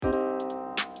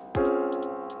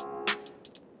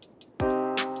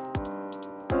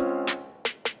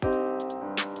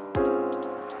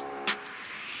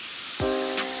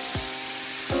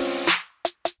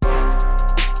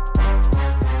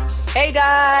Hey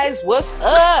guys, what's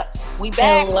up? We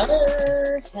back. Hello,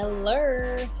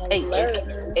 hello, Hey,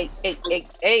 hey, hello.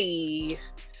 hey.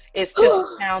 It's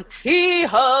Tinseltown Tea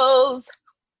Hoes.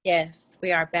 Yes,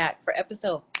 we are back for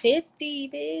episode 50,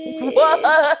 bitch.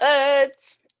 What?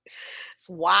 It's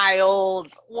wild.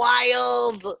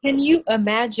 Can you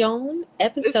imagine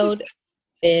This is episode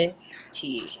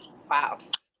 50? wow. We,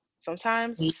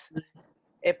 Sometimes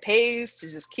it pays to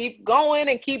just keep going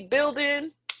and keep building,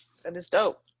 and it's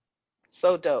dope.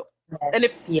 So dope. And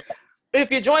yes, yes.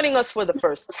 if you're joining us for the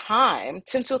first time,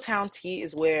 Tinseltown Tea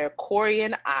is where Corey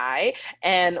and I,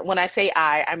 and when I say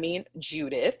I mean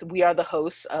Judith, we are the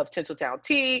hosts of Tinseltown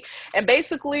Tea. And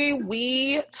basically,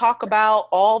 we talk about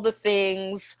all the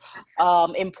things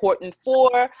important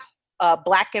for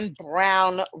Black and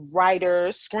brown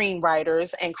writers,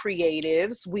 screenwriters, and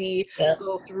creatives. We Yep.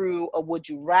 go through a would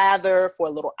you rather for a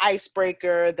little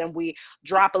icebreaker. Then we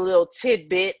drop a little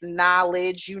tidbit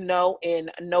knowledge,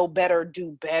 in Know Better,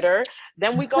 Do Better.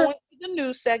 Then we go into the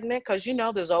news segment because,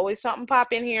 there's always something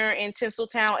popping here in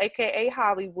Tinseltown, aka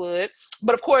Hollywood.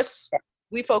 But of course,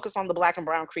 we focus on the Black and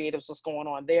brown creatives, what's going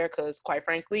on there, because quite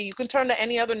frankly, you can turn to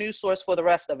any other news source for the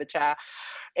rest of it, child.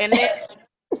 And then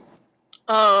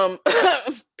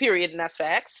period, and that's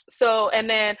facts. So, and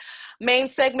then main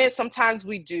segment, sometimes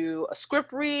we do a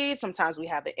script read, sometimes we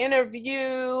have an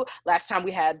interview. Last time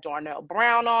we had Darnell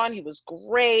Brown on, he was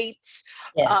great.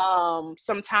 Yes.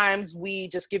 Sometimes we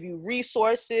just give you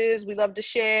resources we love to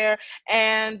share,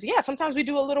 and sometimes we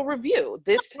do a little review.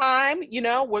 This time,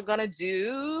 we're gonna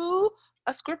do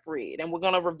a script read, and we're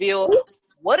gonna reveal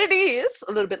what it is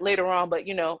a little bit later on. But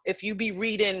if you be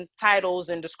reading titles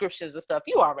and descriptions and stuff,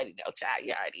 you already know, child.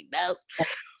 You already know.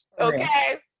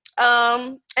 Okay.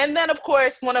 And then of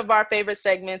course, one of our favorite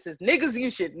segments is niggas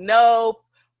you should know.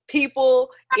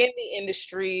 People in the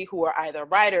industry who are either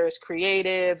writers,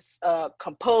 creatives,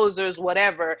 composers,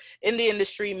 whatever, in the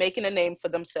industry making a name for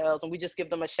themselves, and we just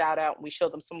give them a shout out and we show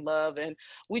them some love, and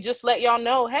we just let y'all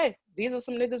know, hey, these are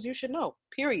some niggas you should know,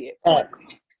 period.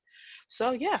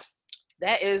 So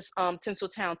that is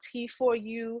Tinseltown Tea for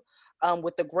you,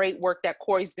 with the great work that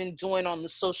Corey's been doing on the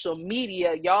social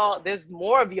media. Y'all, there's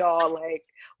more of y'all. Like,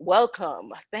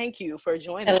 welcome. Thank you for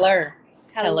joining us.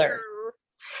 Hello.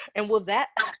 And with that,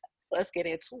 let's get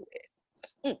into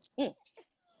it.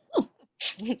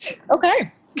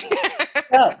 Okay.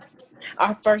 So,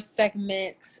 our first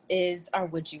segment is our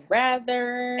Would You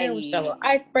Rather, which is our little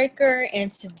icebreaker.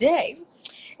 And today,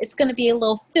 it's going to be a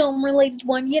little film-related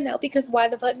one, because why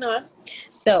the fuck not?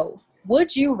 So,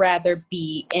 would you rather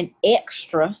be an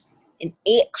extra in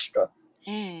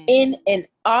an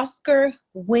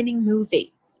Oscar-winning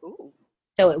movie? Ooh.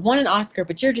 So, it won an Oscar,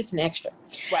 but you're just an extra.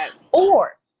 Right.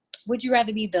 Or would you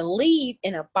rather be the lead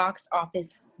in a box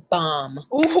office bomb?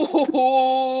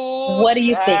 Ooh, what do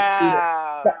you think,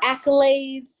 Judith? The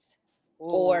accolades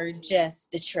or just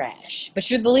the trash?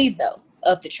 But you're the lead, though,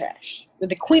 of the trash. You're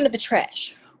the queen of the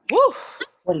trash. Woo.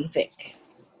 What do you think?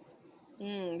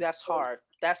 That's hard.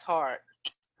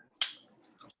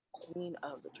 Queen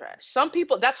of the trash. Some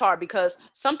people, that's hard because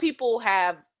some people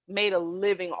have made a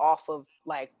living off of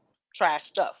like trash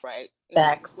stuff, right?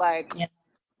 Facts. Like,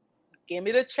 give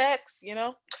me the checks,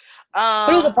 But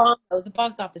it was a bomb. It was a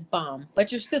box office bomb.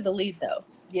 But you're still the lead, though.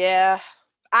 Yeah.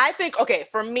 I think, okay,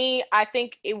 for me, I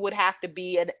think it would have to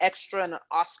be an extra in an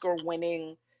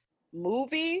Oscar-winning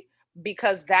movie,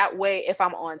 because that way, if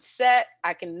I'm on set,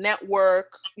 I can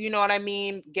network, you know what I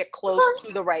mean, get close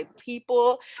to the right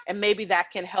people, and maybe that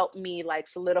can help me like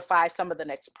solidify some of the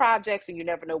next projects, and you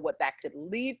never know what that could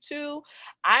lead to.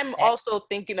 I'm also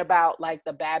thinking about like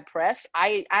the bad press.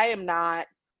 I am not,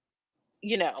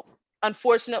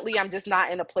 unfortunately, I'm just not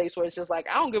in a place where it's just like,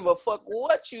 I don't give a fuck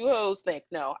what you hoes think.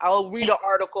 No, I'll read an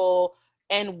article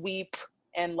and weep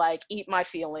and like eat my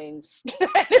feelings.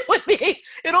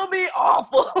 It'll be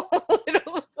awful.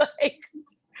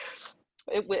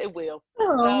 It will.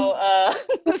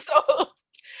 So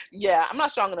yeah, I'm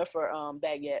not strong enough for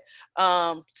that yet.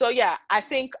 So yeah, I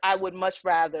think I would much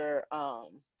rather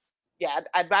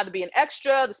I'd rather be an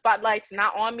extra. The spotlight's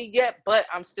not on me yet, but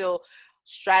I'm still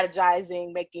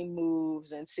strategizing, making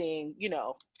moves, and seeing,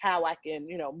 how I can,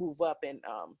 move up and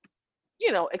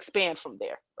expand from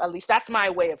there. At least that's my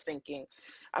way of thinking.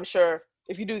 I'm sure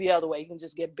if you do the other way, you can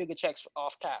just get bigger checks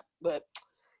off top. But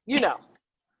yeah.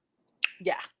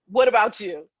 What about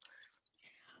you?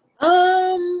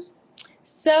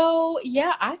 So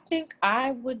yeah, I think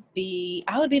I would be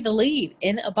the lead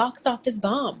in a box office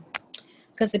bomb.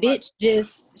 Cause the bitch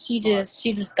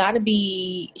she's gotta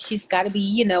be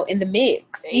in the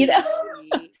mix, Hey.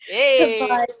 Cause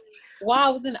like while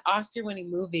I was in an Oscar winning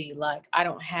movie, like I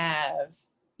don't have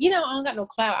I don't got no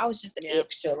clout. I was just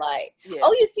extra. Like, Yeah.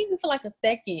 oh, you see me for like a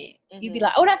second. You'd be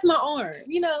like, oh, that's my arm.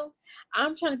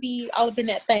 I'm trying to be all up in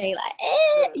that thing. Like,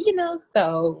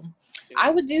 so I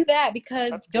would do that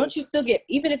because don't you still get,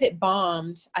 even if it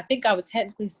bombed, I think I would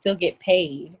technically still get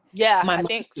paid. Yeah, I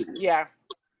think, yeah.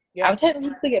 I would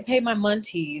technically still get paid my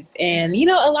monties. And,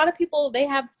 a lot of people, they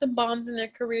have some bombs in their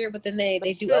career, but then they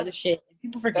do other shit.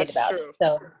 People forget about it.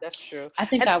 So that's true. I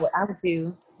think I would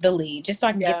do the lead just so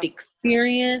I can get the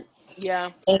experience.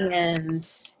 Yeah. And,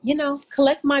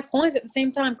 collect my coins at the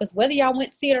same time. Because whether y'all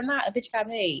went to see it or not, a bitch got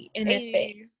paid. And that's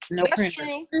fast. No that's print.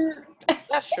 True.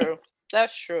 That's true.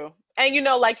 That's true. And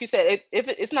like you said, if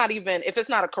it's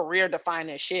not a career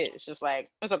defining shit, it's just like,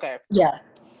 it's okay. Yeah.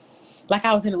 Like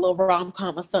I was in a little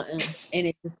rom-com or something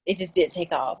and it just didn't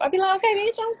take off. I'd be like, okay,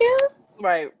 bitch, I don't care.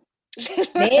 Right.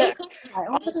 Next.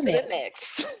 On to the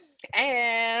next.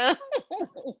 And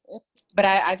but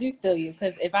I do feel you,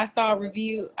 because if I saw a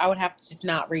review, I would have to just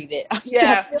not read it.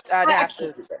 I'd have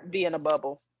to be in a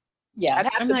bubble. Yeah. I'd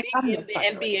have to be in the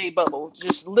NBA bubble.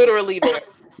 Just literally there.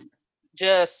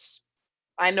 Just,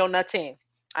 I know nothing.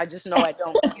 I just know I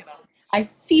don't, I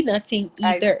see nothing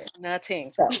either.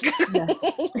 Nothing. So, yeah.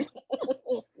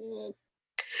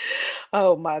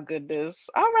 Oh my goodness.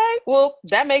 All right. Well,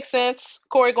 that makes sense.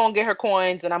 Corey gonna get her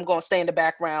coins and I'm gonna stay in the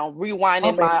background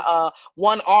rewinding my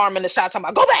one arm in the shot, talking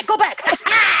about go back.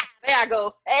 There I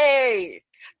go. Hey,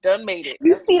 done made it.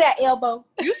 You see that elbow?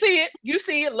 You see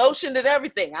it, lotioned and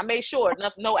everything. I made sure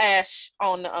no ash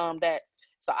on that.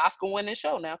 It's an Oscar winning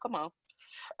show now. Come on.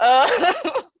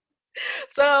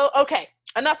 So, okay,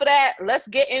 enough of that. Let's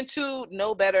get into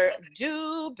Know Better,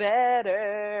 Do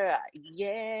Better.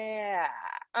 Yeah.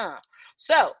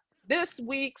 So, this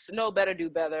week's Know Better, Do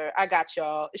Better, I got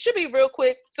y'all. It should be real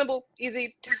quick, simple,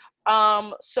 easy.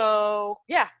 So,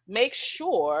 yeah, make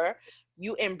sure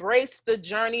you embrace the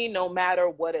journey no matter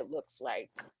what it looks like.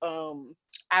 I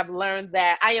am learning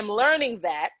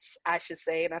that, I should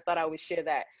say, and I thought I would share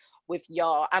that with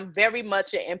y'all. I'm very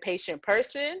much an impatient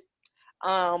person.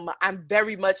 I'm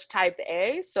very much type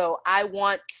A, so I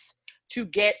want to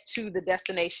get to the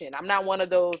destination. I'm not one of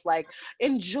those like,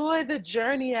 enjoy the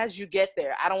journey as you get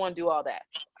there. I don't want to do all that.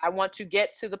 I want to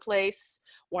get to the place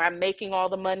where I'm making all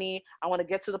the money. I want to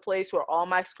get to the place where all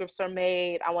my scripts are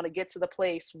made. I want to get to the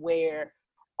place where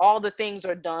all the things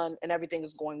are done and everything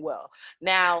is going well.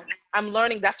 Now, I'm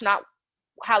learning that's not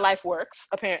how life works,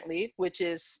 apparently, which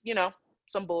is,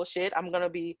 some bullshit. I'm going to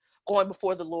be going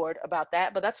before the Lord about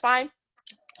that, but that's fine.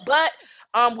 But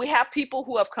we have people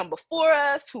who have come before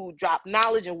us who drop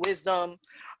knowledge and wisdom.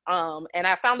 And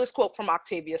I found this quote from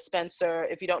Octavia Spencer.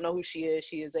 If you don't know who she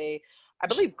is a, I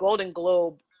believe, Golden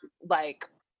Globe, like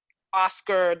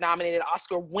Oscar-nominated,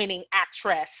 Oscar-winning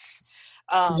actress.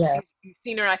 You've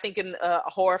seen her, I think, in a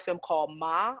horror film called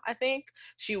Ma, I think.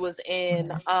 She was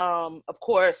in, of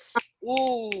course,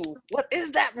 what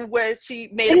is that where she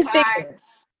made a pie?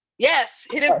 Yes,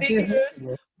 Hidden Figures.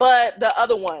 But the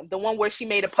other one, the one where she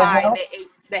made a pie and they ate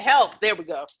The Help. There we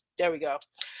go.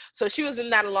 So she was in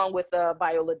that along with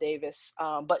Viola Davis.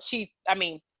 But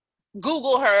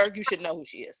Google her. You should know who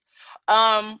she is.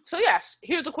 So yes,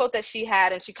 here's a quote that she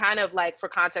had. And she kind of, like, for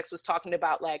context, was talking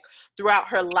about, like, throughout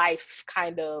her life,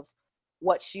 kind of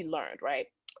what she learned, right?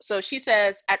 So she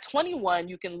says, at 21,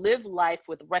 you can live life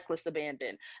with reckless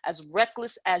abandon, as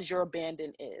reckless as your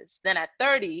abandon is. Then at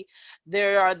 30,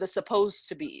 there are the supposed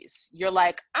to be's. You're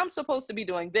like, I'm supposed to be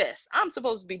doing this. I'm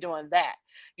supposed to be doing that.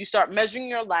 You start measuring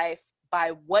your life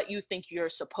by what you think you're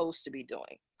supposed to be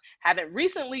doing. Having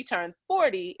recently turned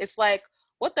 40, it's like,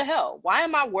 what the hell? Why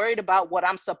am I worried about what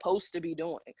I'm supposed to be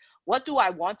doing? What do I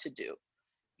want to do?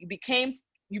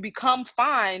 You become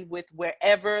fine with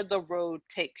wherever the road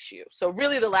takes you. So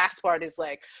really the last part is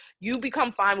like, you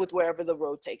become fine with wherever the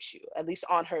road takes you, at least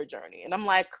on her journey. And I'm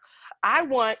like, I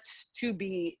want to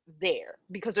be there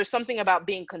because there's something about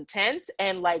being content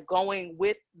and like going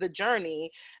with the journey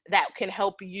that can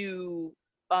help you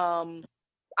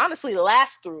honestly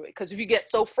last through it. Because if you get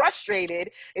so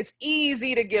frustrated, it's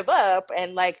easy to give up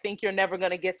and like think you're never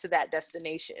going to get to that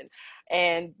destination,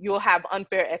 and you'll have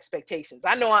unfair expectations.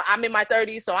 I know I'm in my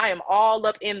 30s, so I am all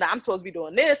up in I'm supposed to be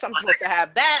doing this, I'm supposed to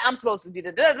have that, I'm supposed to do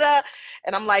da,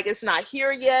 and I'm like, it's not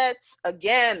here yet.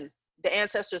 Again, the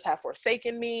ancestors have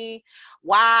forsaken me.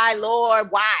 Why, Lord,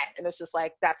 why? And it's just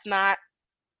like, that's not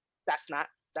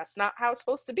how it's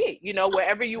supposed to be.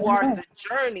 Wherever you are in the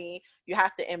journey, you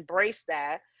have to embrace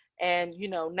that and,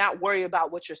 not worry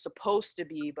about what you're supposed to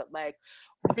be, but like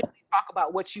really talk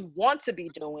about what you want to be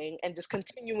doing and just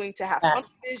continuing to have fun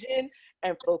vision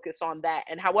and focus on that.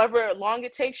 And however long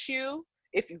it takes you,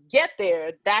 if you get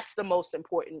there, that's the most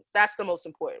important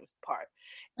part.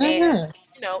 Mm-hmm. And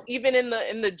even in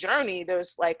the journey,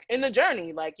 there's like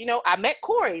I met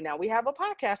Corey. Now we have a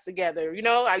podcast together.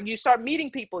 You start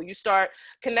meeting people, you start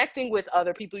connecting with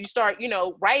other people, you start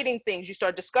writing things, you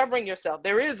start discovering yourself.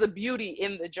 There is a beauty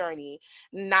in the journey,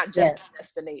 not just the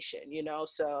destination.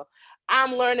 So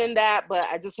I'm learning that, but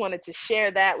I just wanted to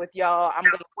share that with y'all. I'm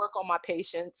gonna work on my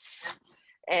patience.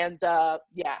 And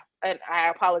and I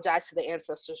apologize to the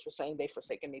ancestors for saying they've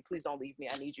forsaken me. Please don't leave me.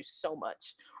 I need you so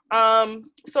much.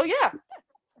 So yeah,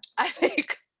 I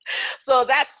think so.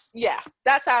 That's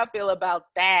how I feel about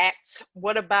that.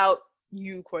 What about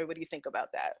you, Corey? What do you think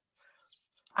about that?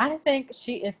 I think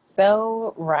she is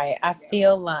so right. I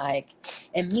feel like,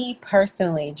 and me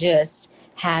personally, just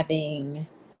having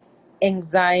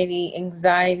diagnosed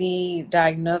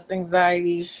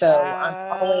anxiety. So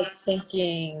I'm always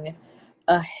thinking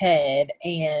ahead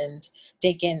and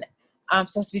thinking I'm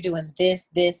supposed to be doing this,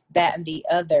 that, and the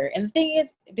other. And the thing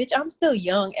is, bitch, I'm still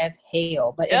young as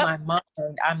hell. But in my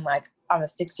mind, I'm like, I'm a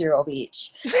 6-year-old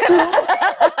bitch.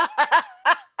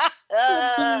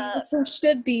 Who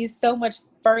should be so much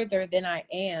further than I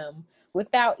am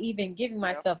without even giving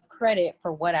myself credit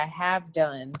for what I have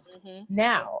done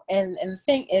now. And the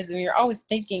thing is, when you're always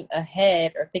thinking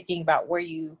ahead or thinking about where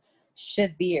you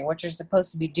should be or what you're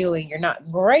supposed to be doing, you're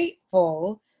not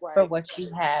grateful for what you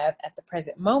have at the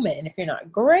present moment. And if you're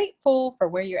not grateful for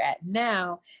where you're at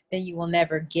now, then you will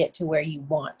never get to where you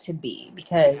want to be,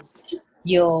 because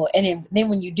then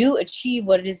when you do achieve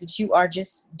what it is that you are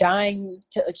just dying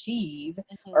to achieve,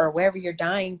 or wherever you're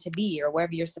dying to be, or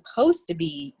wherever you're supposed to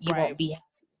be, you won't be.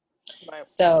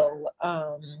 So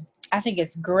I think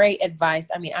it's great advice.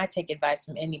 I mean, I take advice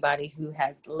from anybody who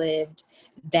has lived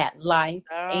that life,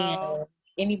 and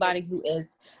anybody who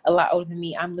is a lot older than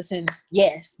me. I'm listening.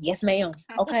 Yes, ma'am.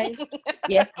 Okay.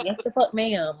 yes, the fuck,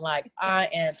 ma'am. Like, I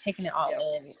am taking it all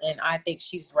in, and I think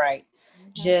she's right.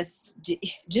 Just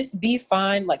be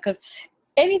fine. Like, because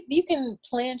you can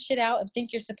plan shit out and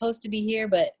think you're supposed to be here,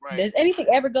 but does anything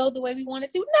ever go the way we want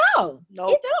it to? No,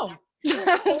 it don't.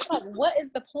 So, like, what is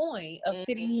the point of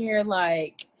sitting here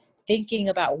like thinking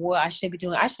about what I should be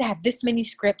doing? I should have this many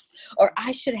scripts, or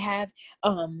I should have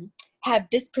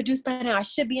this produced by now. I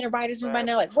should be in a writer's room by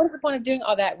now. Like, what is the point of doing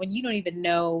all that when you don't even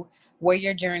know where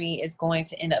your journey is going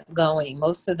to end up going?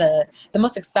 Most of the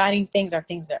most exciting things are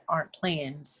things that aren't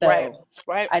planned. So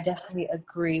I definitely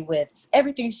agree with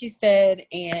everything she said.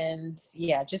 And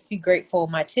yeah, just be grateful.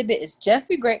 My tidbit is just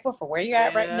be grateful for where you're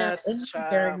at right now in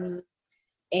your journey.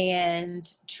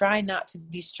 And try not to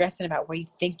be stressing about where you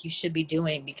think you should be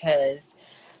doing, because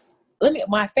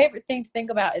my favorite thing to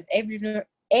think about is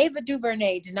Ava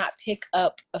DuVernay did not pick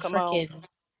up a freaking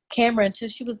camera until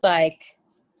she was like,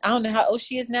 I don't know how old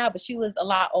she is now, but she was a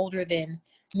lot older than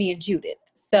me and Judith.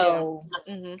 So,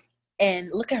 and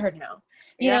look at her now.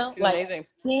 You know, like,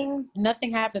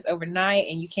 nothing happens overnight,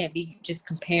 and you can't be just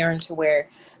comparing to where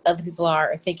other people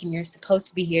are or thinking you're supposed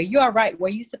to be here. You are right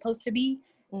where you're supposed to be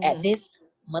at this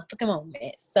motherfucking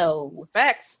moment. So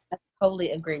facts. I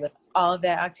totally agree with all of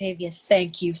that, Octavia.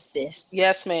 Thank you, sis.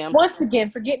 Yes, ma'am. Once again,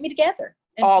 for getting me together.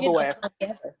 And all the way.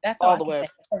 Together. That's all the way.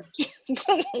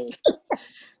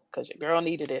 Because your girl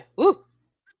needed it. Woo.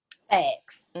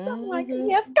 Facts. I'm like,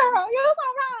 yes, girl. You're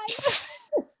all right.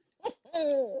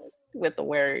 With the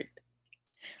word.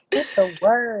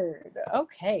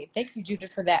 Okay. Thank you,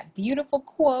 Judith, for that beautiful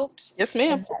quote. Yes,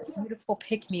 ma'am. And that beautiful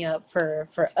pick-me-up for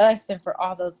us and for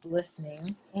all those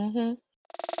listening.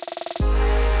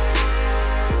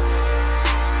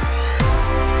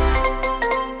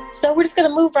 So we're just going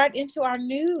to move right into our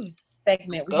news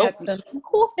segment. We have some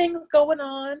cool things going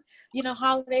on. You know,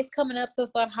 holidays coming up, so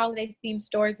it's a lot of holiday-themed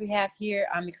stories we have here.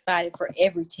 I'm excited for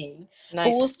every team. Nice.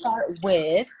 But we'll start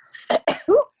with...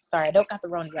 Sorry, I don't got the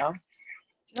Rona, y'all.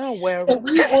 No, where? So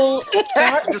we will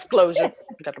start... Disclosure.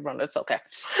 I got the Rona. It's okay.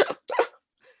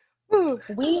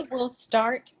 We will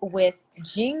start with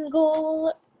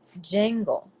Jingle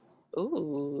Jangle.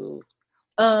 Ooh.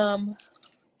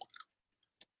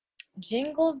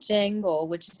 Jingle Jangle,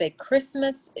 which is a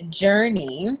Christmas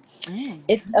journey.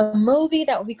 It's a movie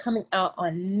that will be coming out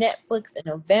on Netflix in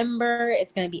November.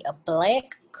 It's going to be a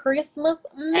Black Christmas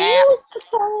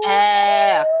musical.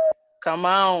 Come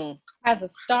on. Has a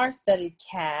star-studded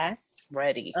cast.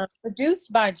 Ready.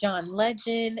 Produced by John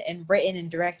Legend and written and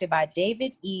directed by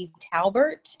David E.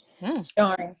 Talbert.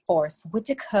 Starring Forrest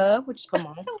Whitaker, which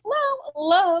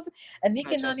love.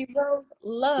 Anika Noni Rose,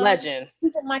 love. Legend.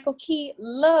 Michael Key,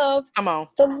 love. Come on.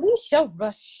 Felicia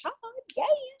Rashad, yes.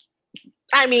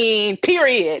 I mean,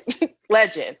 period.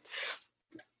 Legend.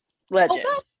 Okay.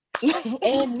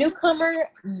 And newcomer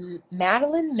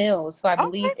Madeline Mills, who I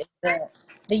believe is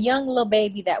the young little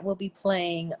baby that will be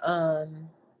playing.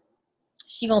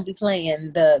 She gonna be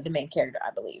playing the main character,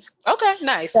 I believe. Okay,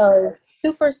 nice. So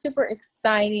super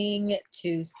exciting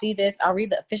to see this. I'll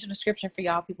read the official description for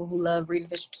y'all people who love reading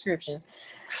official descriptions.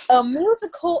 A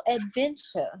musical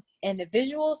adventure and a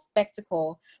visual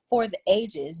spectacle for the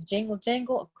ages. Jingle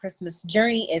Jangle, A Christmas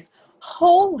Journey is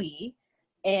wholly,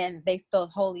 and they spelled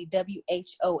holy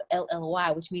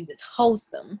WHOLLY, which means it's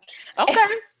wholesome.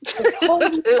 Okay. It's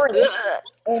wholly fresh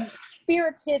and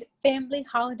spirited family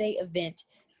holiday event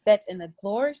set in the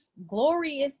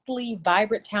gloriously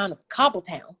vibrant town of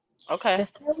Cobbletown. Okay. The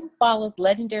film follows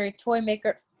legendary toy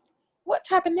maker, what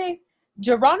type of name?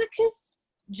 Jeronicus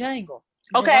Jangle.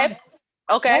 Okay. Jeronicus.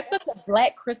 Okay. That's such a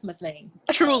Black Christmas name.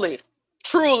 Truly.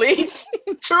 This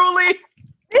nigga named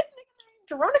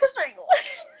Jeronicus Jangle.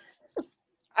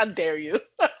 How dare you?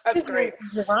 That's great.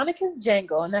 Jeronicus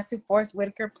Jangle, and that's who Forrest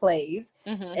Whitaker plays.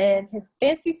 And his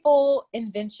fanciful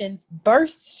inventions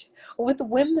burst with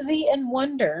whimsy and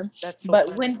wonder.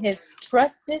 But when his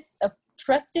trusted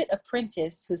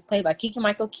apprentice, who's played by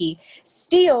Keegan-Michael Key,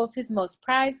 steals his most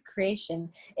prized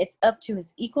creation, it's up to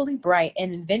his equally bright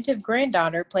and inventive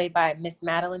granddaughter, played by Miss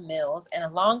Madeline Mills, and a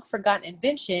long-forgotten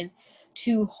invention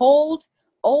to hold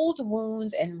old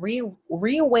wounds and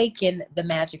reawaken the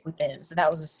magic within. So that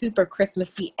was a super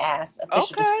Christmassy ass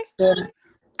official description.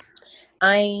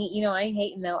 I ain't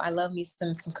hating though. I love me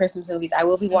some Christmas movies. I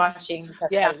will be watching.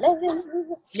 Yeah,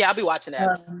 I'll be watching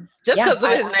that. Just because of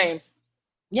his name.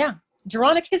 Yeah,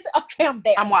 Jeronicus. Okay, I'm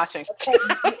there. I'm watching. Okay,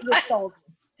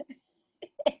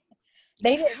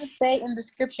 they didn't say in the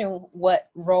description what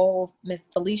role Miss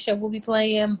Felicia will be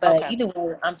playing, but either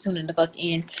way, I'm tuning the fuck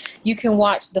in. You can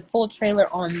watch the full trailer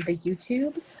on the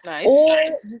YouTube. Nice. Or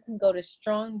you can go to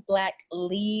Strong Black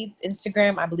Leads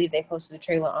Instagram. I believe they posted the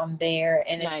trailer on there,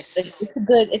 and it's it's a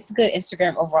good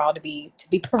Instagram overall to be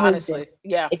perusing. Honestly,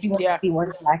 yeah. If you want to see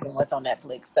what's black and what's on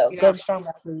Netflix, so go to Strong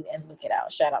Black Lead and look it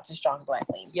out. Shout out to Strong Black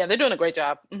Lead. Yeah, they're doing a great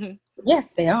job.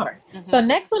 Yes, they are. So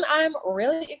next one, I'm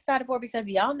really excited for because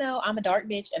y'all know I'm a dark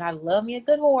bitch and I love me a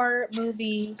good horror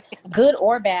movie, good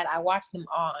or bad. I watch them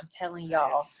all. I'm telling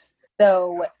y'all.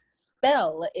 So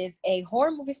Spell is a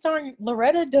horror movie starring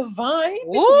Loretta Devine.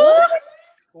 What?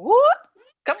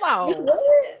 Come on.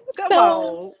 Come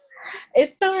on.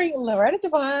 It's starring Loretta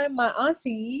Devine, my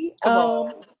auntie.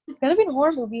 It's gonna be a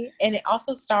horror movie, and it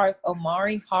also stars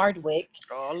Omari Hardwick.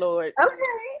 Oh Lord.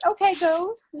 Okay,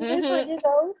 Ghost.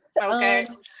 Ghost.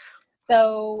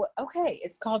 Okay.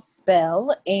 It's called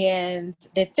Spell, and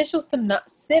the official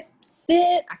synopsis.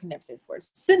 I can never say this word.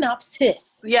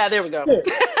 Synopsis. Yeah, there we go.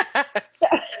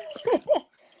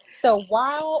 So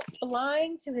while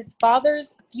flying to his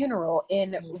father's funeral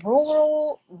in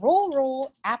rural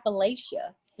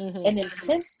Appalachia, an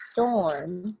intense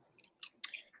storm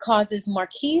causes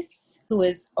Marquise, who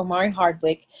is Omari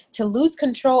Hardwick, to lose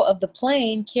control of the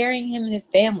plane carrying him and his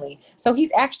family. So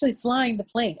he's actually flying the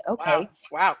plane. Okay.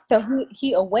 Wow. So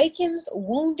he awakens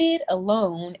wounded,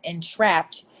 alone, and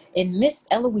trapped in Miss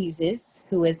Eloise's,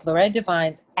 who is Loretta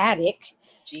Devine's attic.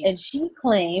 Jeez. And she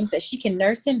claims that she can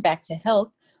nurse him back to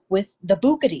health with the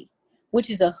Boogity, which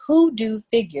is a hoodoo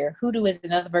figure. Hoodoo is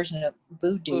another version of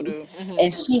voodoo.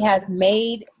 And she has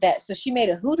made that. So she made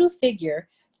a hoodoo figure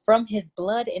from his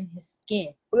blood and his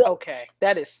skin. Okay,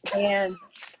 that is. And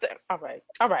all right.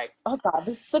 Oh God,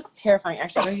 this looks terrifying.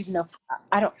 Actually, I don't even know.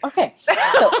 I don't. Okay.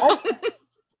 So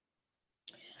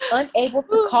unable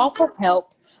to call for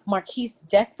help, Marquise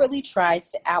desperately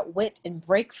tries to outwit and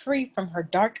break free from her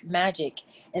dark magic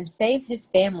and save his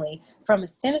family from a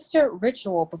sinister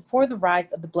ritual before the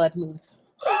rise of the blood moon.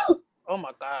 Oh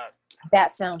my God.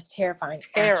 That sounds terrifying.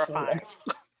 Terrifying.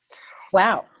 Actually.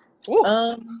 Wow.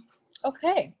 Ooh.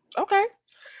 Okay.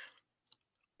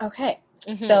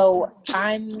 So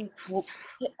I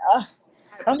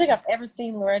don't think I've ever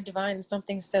seen Loretta Devine in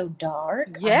something so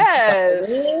dark. Yes.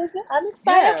 I'm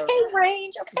excited. Okay,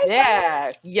 Range. Okay. Yeah.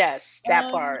 Range. Yes,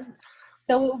 that part.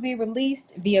 So it will be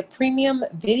released via premium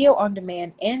video on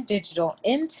demand and digital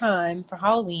in time for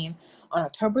Halloween on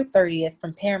October 30th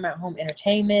from Paramount Home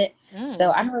Entertainment.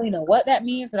 So I don't really know what that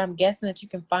means, but I'm guessing that you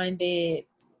can find it,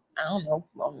 I don't know,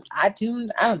 on iTunes.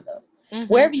 I don't know.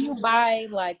 Wherever you buy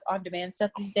like on-demand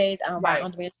stuff these days, I don't buy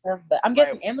on-demand stuff, but I'm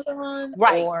guessing Amazon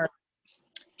or...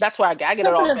 That's why I get it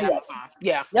off Amazon.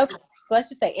 Yeah. Okay. So let's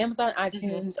just say Amazon,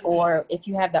 iTunes, or if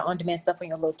you have the on-demand stuff on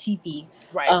your little TV,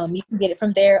 you can get it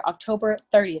from there October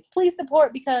 30th. Please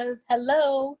support because,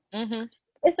 hello,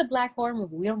 it's a Black horror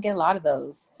movie. We don't get a lot of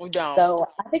those. We don't. So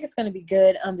I think it's going to be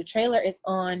good. The trailer is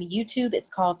on YouTube. It's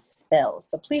called Spell.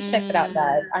 So please check it out,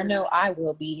 guys. I know I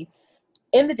will be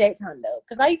In the daytime though,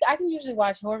 because I can usually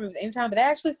watch horror movies anytime, but that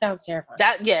actually sounds terrifying.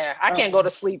 I can't go to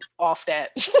sleep off that.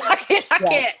 I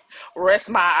can't rest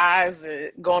my eyes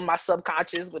and go in my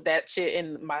subconscious with that shit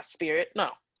in my spirit. No,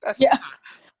 that's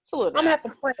it's a little. I'm gonna have to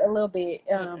pray a little bit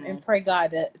and pray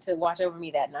God to watch over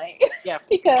me that night. Yeah,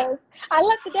 because I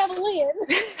let the devil in.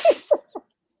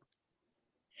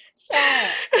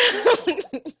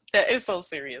 That is so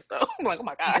serious though. I'm like, oh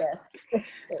my God. Yes.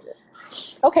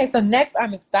 Okay, so next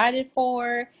I'm excited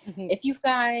for, if you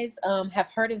guys have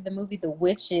heard of the movie The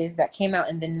Witches that came out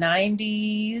in the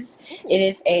 90s. It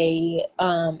is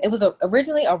it was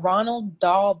originally a Ronald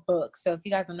Dahl book. So if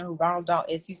you guys don't know who Ronald Dahl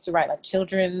is, he used to write like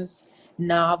children's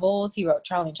novels. He wrote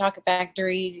Charlie and Chocolate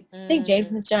Factory, I think James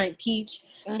and the Giant Peach,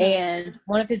 and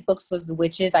one of his books was The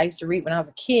Witches. I used to read when I was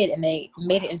a kid, and they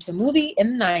made it into a movie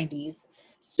in the 90s.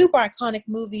 Super iconic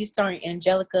movie starring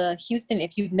Angelica Houston.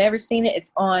 If you've never seen it,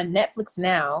 it's on Netflix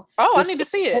now. Oh, I need to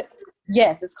see it.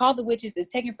 Yes, it's called The Witches. It's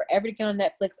taking forever to get on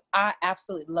Netflix. I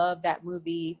absolutely love that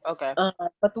movie. Okay.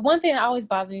 But the one thing that always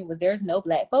bothered me was there's no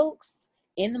black folks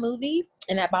in the movie,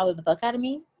 and that bothered the fuck out of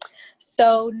me.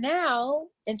 So now,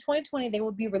 in 2020, they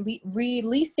will be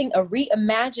releasing a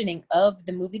reimagining of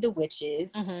the movie The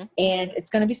Witches, and it's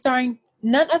going to be starring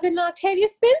none other than Octavia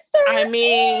Spencer. I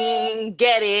mean,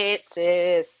 get it,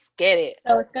 sis. Get it.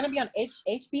 So it's going to be on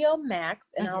HBO Max,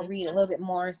 and I'll read a little bit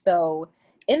more. So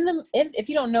if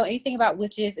you don't know anything about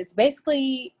witches, it's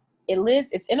basically,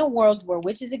 it's in a world where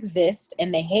witches exist,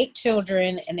 and they hate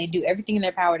children, and they do everything in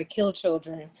their power to kill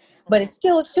children. But it's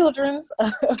still a children's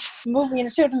movie and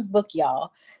a children's book,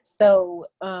 y'all. So,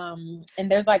 and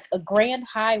there's like a grand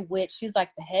high witch. She's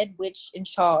like the head witch in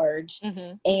charge.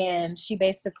 And she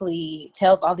basically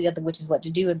tells all the other witches what to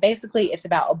do. And basically it's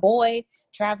about a boy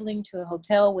traveling to a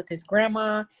hotel with his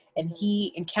grandma, and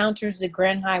he encounters the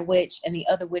grand high witch, and the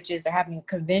other witches are having a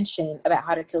convention about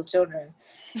how to kill children.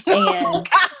 And,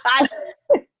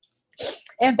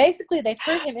 and basically they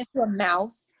turn him into a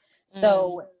mouse.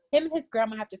 So him and his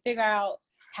grandma have to figure out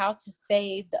how to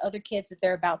save the other kids that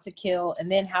they're about to kill, and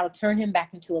then how to turn him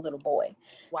back into a little boy.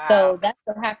 Wow. So that's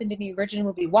what happened in the original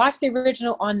movie. Watch the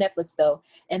original on Netflix, though,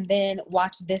 and then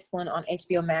watch this one on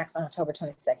HBO Max on October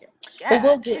 22nd. Yeah. But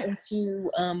we'll get into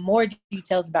more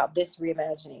details about this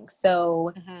reimagining.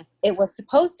 So it was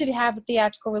supposed to have a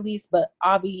theatrical release, but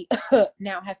Avi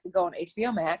now has to go on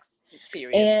HBO Max.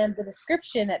 Period. And the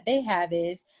description that they have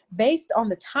is, based on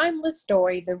the timeless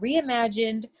story, the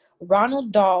reimagined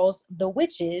Ronald Dahl's The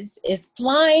Witches is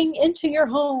flying into your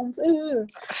homes.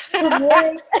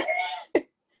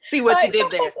 See what you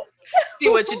did there. See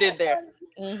what you did there.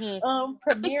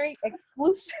 Premiering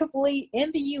exclusively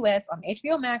in the U.S. on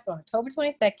HBO Max on October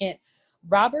 22nd.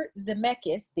 Robert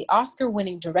Zemeckis, the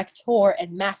Oscar-winning director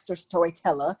and master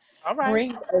storyteller,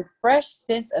 brings a fresh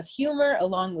sense of humor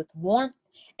along with warmth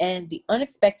and the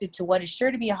unexpected to what is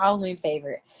sure to be a Halloween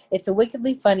favorite. It's a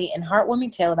wickedly funny and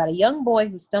heartwarming tale about a young boy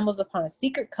who stumbles upon a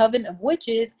secret coven of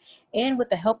witches, and with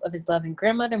the help of his loving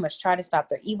grandmother must try to stop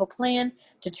their evil plan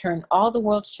to turn all the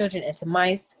world's children into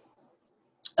mice.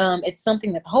 It's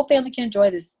something that the whole family can enjoy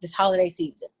this holiday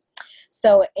season.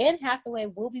 So Anne Hathaway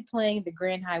will be playing the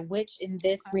Grand High Witch in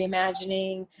this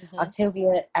reimagining.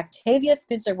 Octavia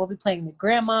Spencer will be playing the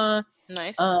grandma.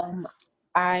 Nice.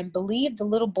 I believe the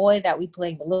little boy that we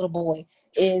playing, the little boy,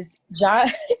 is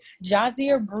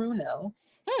Jazier Bruno.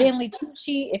 Stanley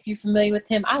Tucci, if you're familiar with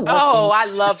him. I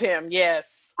love him.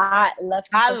 Yes. I love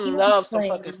him. I love some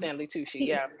fucking Stanley Tucci.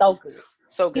 Yeah. So good.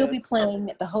 So good. He'll be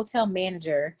playing the hotel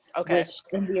manager, which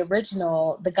in the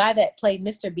original, the guy that played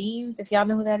Mr. Beans, if y'all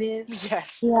know who that is.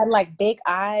 Yes. He had like big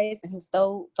eyes and he was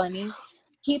so funny.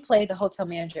 He played the hotel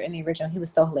manager in the original. He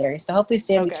was so hilarious. So hopefully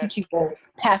Stanley Tucci will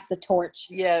pass the torch.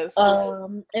 Yes.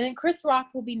 And then Chris Rock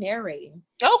will be narrating.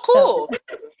 Oh, cool.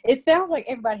 So, it sounds like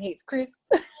everybody hates Chris.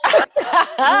 Like,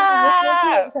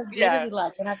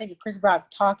 and I think Chris Rock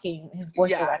talking, his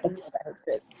voice, I think that's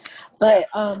Chris. But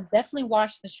definitely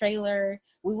watch the trailer.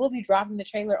 We will be dropping the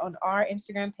trailer on our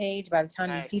Instagram page by the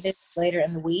time you see this later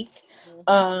in the week.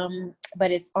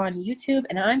 But it's on YouTube,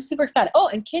 and I'm super excited. Oh,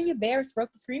 and Kenya Barris wrote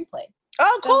the screenplay.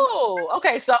 Oh, cool.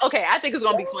 I think it's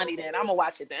gonna be funny then. I'm gonna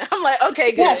watch it then. I'm like,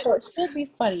 okay, good. Yeah, so it should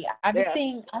be funny. I've been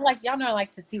seeing, y'all know I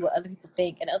like to see what other people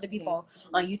think, and other people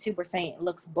on YouTube are saying it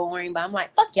looks boring, but I'm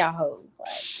like, fuck y'all hoes.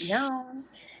 Like, y'all,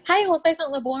 how you gonna say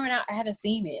something boring? I haven't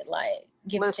seen it. Like,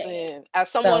 listen, as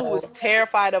someone who is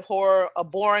terrified of horror, a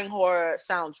boring horror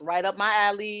sounds right up my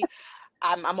alley.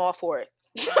 I'm all for it.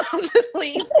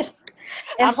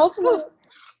 And hopefully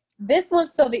This one,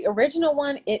 so the original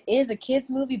one, it is a kids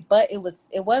movie, but it was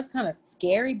kind of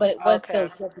scary, but it was still a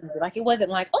kids movie. Like it wasn't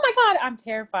like, oh my God, I'm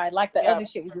terrified, like the other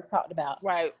shit we just talked about.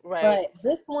 Right. But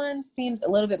this one seems a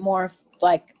little bit more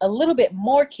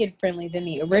kid friendly than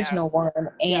the original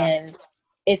one, and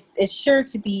it's sure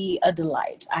to be a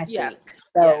delight, I think.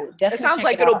 So definitely. It sounds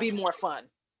like it'll be more fun.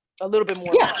 A little bit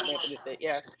more fun with it.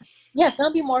 Yeah, it's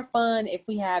gonna be more fun if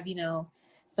we have,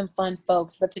 some fun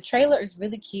folks. But the trailer is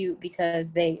really cute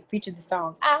because they featured the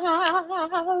song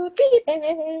 "I'll Be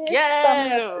There."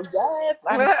 Yes,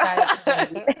 I'm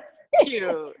excited.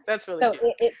 Cute. That's really cute.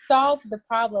 So it solved the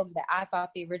problem that I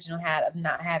thought the original had of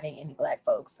not having any Black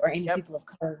folks or any people of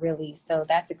color, really. So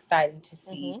that's exciting to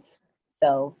see.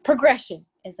 So progression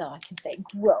is all I can say.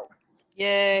 Growth.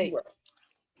 Yay. Growth.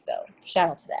 So shout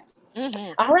out to that.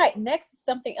 All right, next is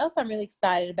something else I'm really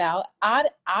excited about.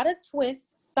 Otta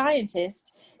Twist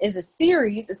Scientist is a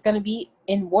series. It's going to be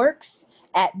in works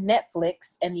at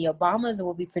Netflix, and the Obamas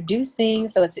will be producing.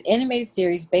 So it's an animated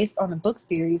series based on the book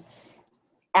series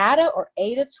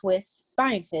Ada Twist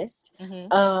Scientist.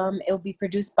 It will be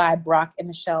produced by Barack and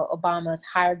Michelle Obama's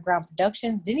Higher Ground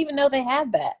Productions. Didn't even know they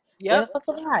had that. Yeah, the fuck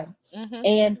was I?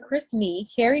 And Chris Nee,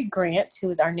 Cary Grant,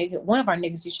 who is one of our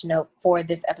niggas you should know for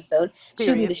this episode,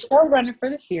 she'll be the showrunner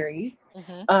for the series.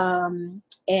 And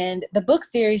the book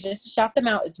series, just to shout them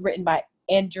out, is written by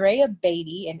Andrea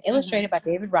Beatty and illustrated by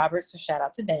David Roberts. So shout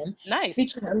out to them. Nice. It's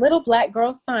featuring a little Black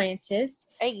girl scientist,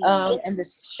 and the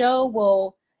show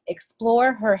will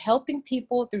explore her helping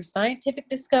people through scientific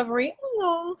discovery,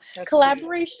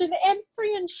 collaboration, cute. And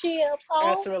friendship.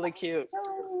 That's really cute.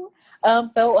 So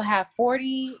it will have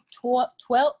 40,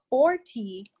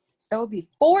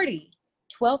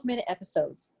 12-minute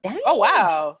episodes. Dang. Oh,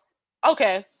 wow.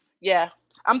 Okay. Yeah.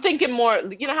 I'm thinking more,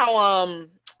 you know how,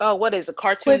 what is it,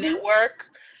 Cartoon Network?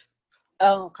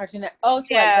 Oh, Cartoon Network. Oh,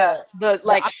 so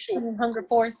like the Hunger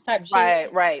Force type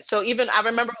shit. Right. So even I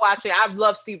remember watching. I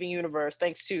love Steven Universe,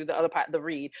 thanks to the other part, the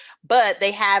read. But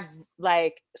they have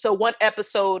one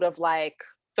episode of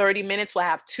 30 minutes will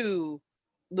have 2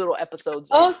 little episodes.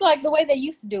 Oh, it's like the way they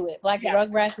used to do it, like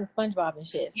Rugrats and SpongeBob and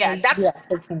shit. So that's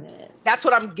 15 minutes. That's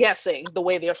what I'm guessing the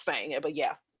way they're saying it. But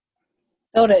yeah.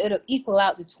 So it'll equal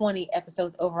out to 20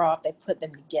 episodes overall if they put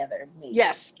them together. Maybe.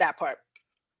 Yes, that part.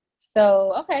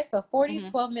 So 40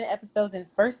 12-minute episodes in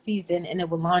its first season, and it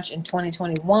will launch in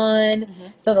 2021.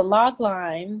 So the log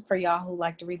line, for y'all who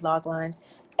like to read log lines,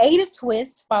 Ada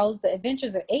Twist follows the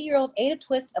adventures of 8-year-old Ada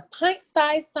Twist, a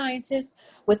pint-sized scientist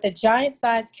with a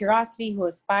giant-sized curiosity who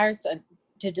aspires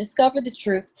to discover the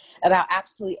truth about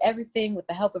absolutely everything with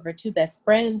the help of her 2 best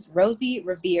friends, Rosie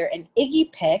Revere and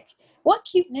Iggy Peck. What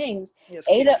cute names. Yes,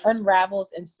 Ada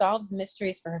unravels and solves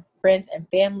mysteries for her friends and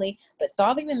family, but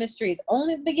solving the mystery is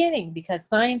only the beginning, because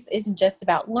science isn't just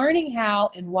about learning how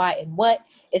and why and what.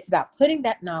 It's about putting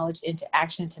that knowledge into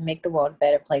action to make the world a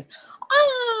better place.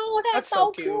 Oh, that's so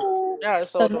cute. Cool. Yeah,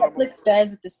 so Netflix says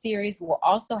that the series will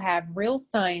also have real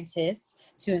scientists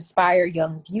to inspire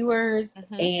young viewers,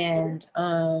 and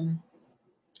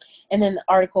then the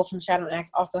article from Shadow and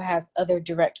Axe also has other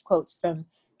direct quotes from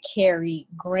Cary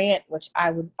Grant, which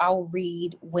I'll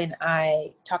read when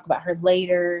I talk about her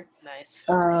later. Nice.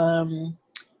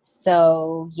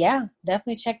 So yeah,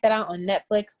 definitely check that out on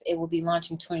Netflix. It will be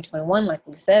launching 2021, like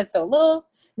we said. So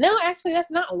actually that's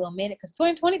not a little minute, because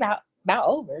 2020 about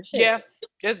over. Shit. Yeah,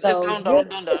 it's done.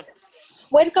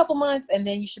 Wait a couple months, and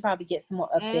then you should probably get some more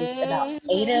updates about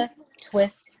Ada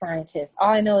Twist Scientist. All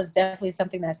I know is definitely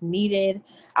something that's needed.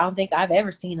 I don't think I've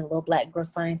ever seen a little Black girl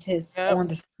scientist on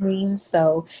the screen.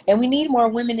 So, and we need more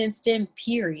women in STEM,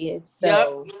 period.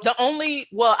 So,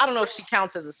 I don't know if she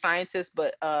counts as a scientist,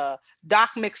 but Doc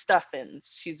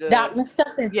McStuffins. Doc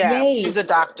McStuffins. Yeah, she's a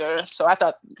doctor. So I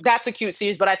thought that's a cute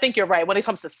series, but I think you're right when it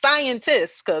comes to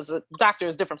scientists, because a doctor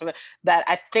is different from that.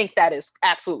 I think that is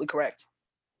absolutely correct.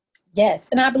 Yes,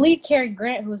 and I believe Cary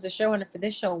Grant, who was the showrunner for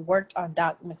this show, worked on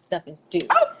Doc McStuffins too.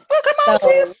 Oh, come on,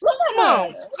 sis! Come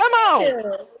on!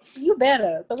 You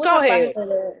better. So go ahead.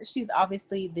 She's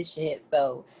obviously the shit.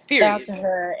 So shout out to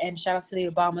her, and shout out to the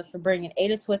Obamas for bringing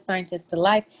Ada Twist Scientist to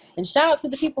life, and shout out to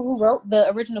the people who wrote the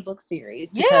original book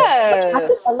series. Yes, I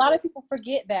think a lot of people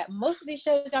forget that most of these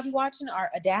shows y'all be watching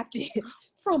are adapted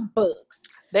from books.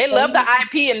 They love the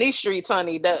IP in these streets,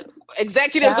 honey. The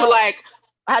executives are like,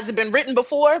 has it been written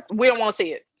before? We don't want to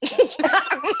see it.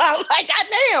 I'm like,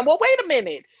 goddamn, well, wait a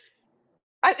minute.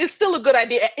 It's still a good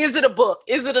idea. Is it a book?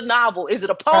 Is it a novel? Is it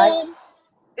a poem? Right.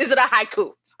 Is it a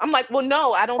haiku? I'm like, well,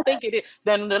 no, I don't think it is.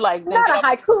 Then they're like, not a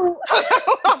haiku.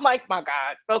 I'm like, my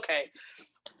God, okay.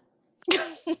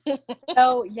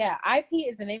 So yeah, IP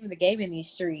is the name of the game in these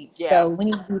streets. Yeah. So we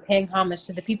need to be paying homage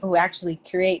to the people who actually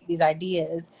create these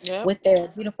ideas Yep. with their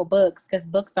beautiful books, because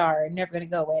books are never going to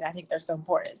go away, and I think they're so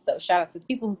important. So shout out to the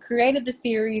people who created the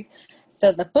series,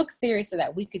 so the book series, so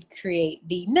that we could create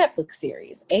the Netflix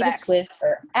series, Ada Facts. Twist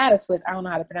or Ada Twist. I don't know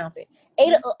how to pronounce it.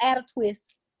 Ada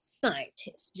Twist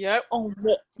Scientist. Yep. On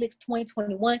Netflix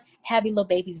 2021. Have your little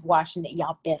babies watching it.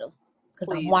 Y'all better, because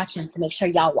I'm watching to make sure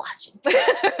y'all watching.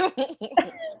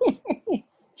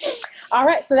 All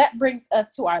right, so that brings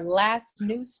us to our last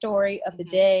news story of the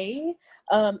day.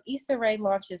 Issa Rae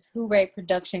launches Hooray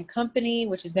Production Company,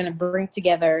 which is going to bring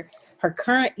together her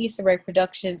current Issa Rae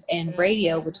Productions and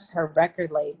Radio, which is her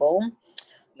record label.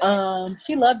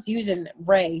 She loves using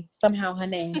Ray, somehow her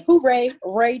name. Hooray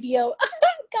Radio.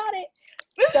 Got it.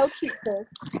 So cute.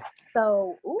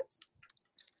 So, oops.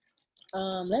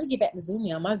 Let me get back to Zoom,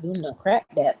 on my Zoom done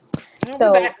cracked that.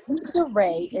 So Issa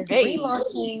Rae is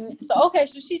relaunching. So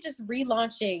she's just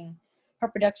relaunching her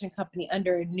production company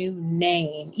under a new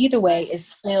name. Either way, it's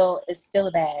still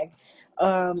a bag.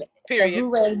 So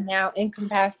Hooray now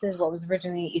encompasses what was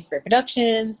originally Issa Rae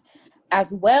Productions,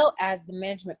 as well as the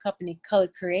management company Color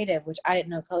Creative, which I didn't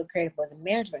know Color Creative was a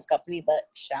management company, but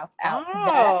shouts out to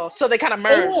that. Oh, so they kind of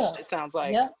merged. It sounds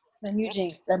like. Yep. They're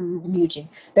merging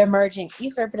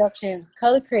Issa Rae Productions,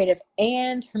 Color Creative,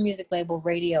 and her music label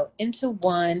Radio into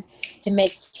one to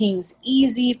make things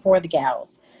easy for the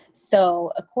gals.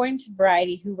 So, according to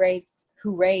Variety, Hooray's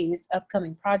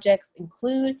upcoming projects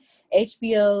include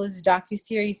HBO's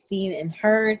docuseries Seen and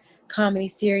Heard, comedy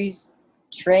series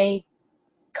Trey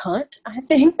Cunt, I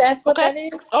think that's what that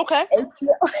is. Okay.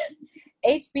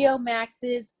 HBO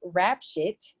Max's Rap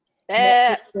Shit,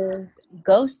 Netflix's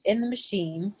Ghost in the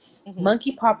Machine,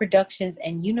 Monkey Paw Productions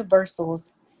and Universal's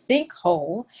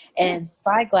Sinkhole, and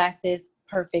Spyglass's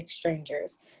Perfect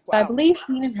Strangers. So I believe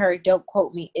Seen and Heard, don't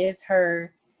quote me, is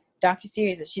her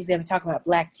docuseries that she's going to be talking about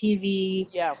Black TV.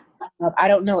 Yeah. I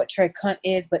don't know what Trey Cunt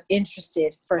is, but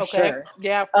interested for sure.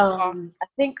 Yeah. I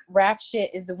think Rap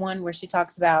Shit is the one where she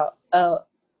talks about a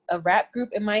rap group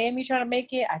in Miami trying to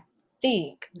make it. I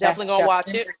think. Definitely going to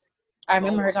watch it. I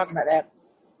remember her talking about that.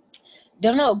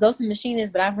 Don't know what Ghost in the Machine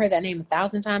is, but I've heard that name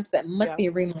 1,000 times. That must be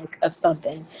a remake of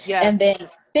something. Yeah. And then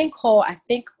Sinkhole, I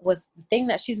think, was the thing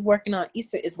that she's working on.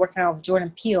 Issa is working on with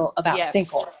Jordan Peele about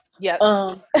Sinkhole. Yes.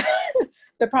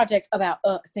 The project about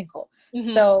Sinkhole.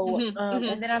 So,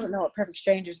 and then I don't know what Perfect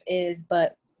Strangers is,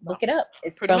 but look it up.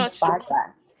 It's pretty from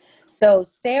Spyglass. So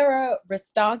Sarah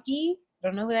Rustagi, I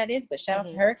don't know who that is, but shout out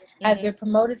to her, has been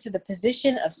promoted to the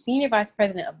position of Senior Vice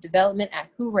President of Development at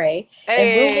Hooray. And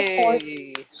will report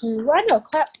to,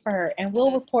 claps for her, and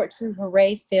will report to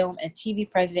Hooray Film and TV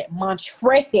President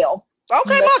Montreal.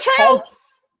 Okay, Montreal.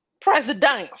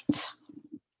 President.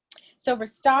 So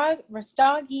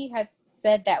Rustagi has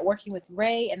said that working with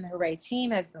Ray and the Hooray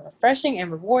team has been refreshing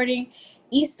and rewarding.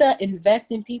 Issa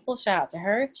invests in people. Shout out to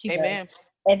her. She does.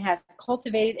 And has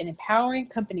cultivated an empowering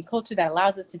company culture that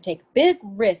allows us to take big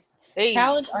risks,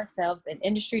 challenge ourselves and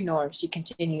industry norms. She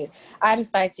continued, I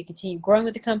decided to continue growing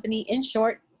with the company. In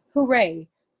short, hooray.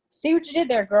 See what you did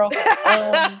there, girl.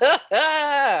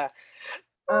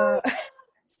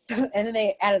 And then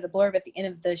they added a blurb at the end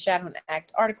of the Shadow and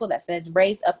Act article that says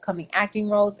Ray's upcoming acting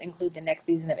roles include the next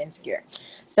season of Insecure.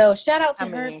 So shout out to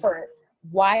her for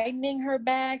widening her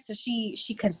bag. So she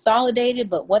consolidated,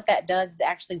 but what that does is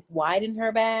actually widen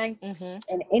her bag.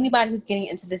 And anybody who's getting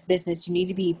into this business, you need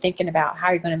to be thinking about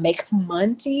how you're going to make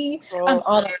money.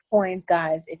 All the coins,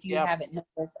 guys, if you haven't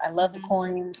noticed. I love the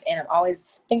coins, and I'm always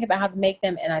thinking about how to make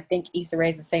them, and I think Issa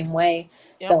Rae's the same way.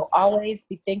 So always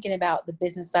be thinking about the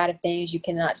business side of things. You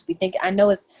cannot just be thinking, I know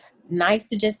it's nice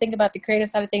to just think about the creative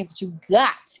side of things, but you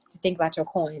got to think about your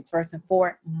coins first and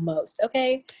foremost,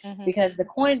 okay? Because the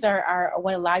coins are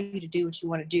what allow you to do what you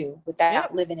want to do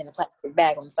without living in a plastic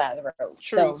bag on the side of the road.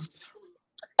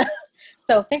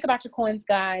 So think about your coins,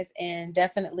 guys, and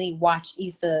definitely watch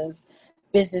Issa's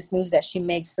business moves that she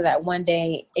makes, so that one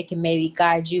day it can maybe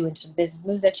guide you into the business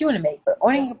moves that you want to make. But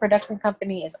owning a production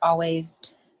company is always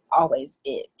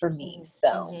it for me.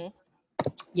 So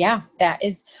yeah, that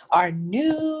is our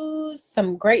news.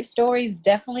 Some great stories.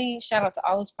 Definitely shout out to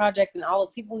all those projects and all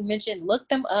those people we mentioned. Look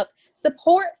them up.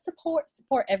 Support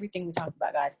everything we talk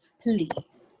about, guys. Please.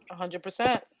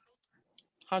 100%.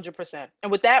 100%.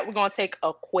 And with that, we're going to take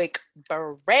a quick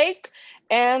break.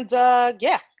 And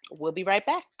we'll be right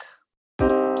back.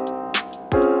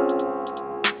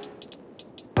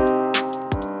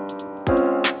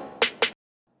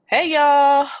 Hey,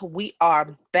 y'all. We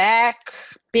are back.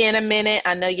 Been a minute.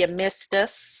 I know you missed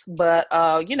us, but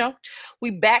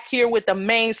we back here with the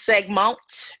main segment.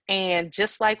 And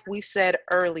just like we said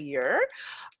earlier,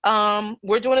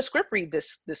 we're doing a script read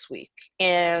this week.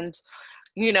 And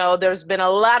there's been a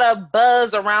lot of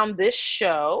buzz around this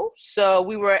show. So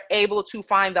we were able to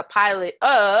find the pilot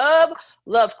of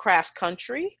Lovecraft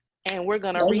Country. And we're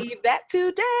going to read that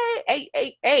today.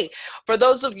 Hey. For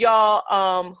those of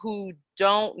y'all who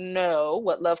don't know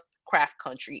what Lovecraft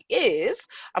Country is,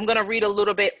 I'm going to read a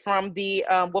little bit from the,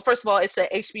 well, first of all, it's a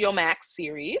HBO Max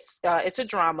series. It's a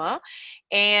drama.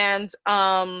 And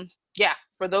yeah,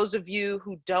 for those of you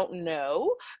who don't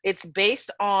know, it's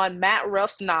based on Matt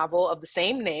Ruff's novel of the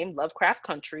same name, Lovecraft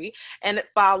Country, and it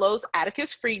follows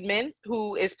Atticus Friedman,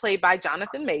 who is played by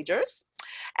Jonathan Majors,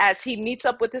 as he meets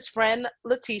up with his friend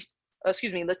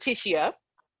Letitia,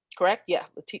 correct? Yeah,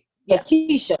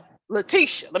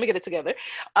 Letitia, let me get it together,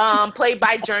 played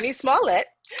by Jurnee Smollett,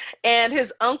 and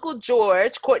his uncle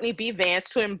George, Courtney B. Vance,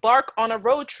 to embark on a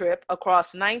road trip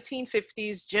across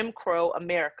 1950s Jim Crow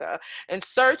America in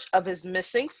search of his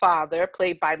missing father,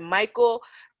 played by Michael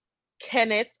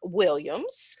Kenneth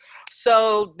Williams.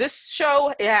 So this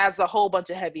show, it has a whole bunch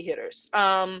of heavy hitters.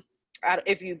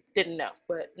 If you didn't know,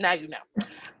 but now you know.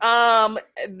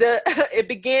 It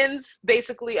begins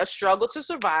basically a struggle to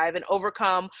survive and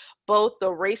overcome both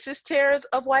the racist terrors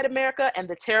of white America and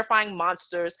the terrifying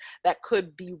monsters that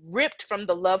could be ripped from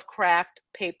the Lovecraft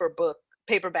paperback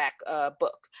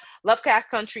book. Lovecraft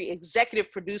Country, executive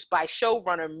produced by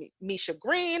showrunner Misha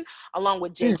Green, along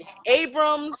with J.J.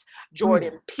 Abrams,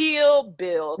 Jordan Peele,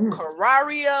 Bill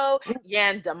Carrario,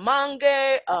 Yan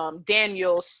Damonge,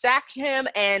 Daniel Sackham,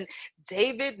 and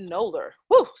David Knoller.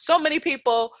 Woo, so many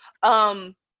people.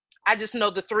 I just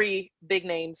know the three big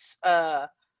names,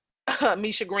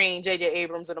 Misha Green, J.J.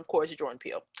 Abrams, and of course Jordan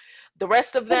Peele. The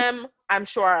rest of them, I'm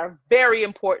sure, are very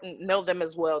important. Know them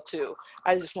as well too.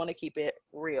 I just want to keep it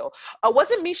real.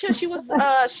 Wasn't Misha? She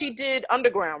did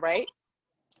Underground, right?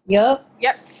 Yep.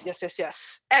 Yes.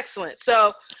 Excellent.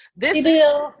 So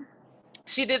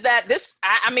she did that. This,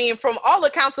 I mean, from all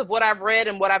accounts of what I've read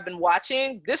and what I've been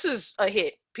watching, this is a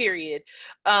hit. Period.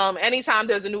 Anytime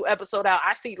there's a new episode out,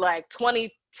 I see like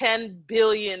 10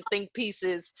 billion think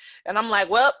pieces, and I'm like,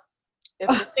 well,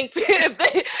 if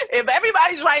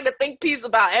everybody's writing a think piece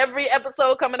about every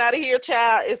episode coming out of here,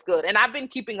 child, it's good. And I've been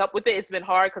keeping up with it. It's been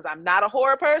hard because I'm not a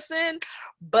horror person,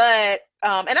 but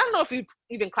and I don't know if you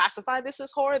even classify this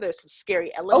as horror. There's some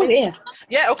scary elements. Oh yeah.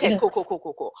 Yeah. Okay.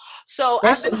 Cool. So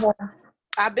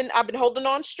I've been holding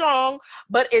on strong,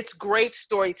 but it's great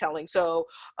storytelling. So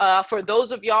for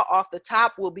those of y'all off the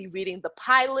top, we'll be reading the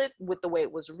pilot with the way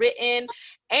it was written.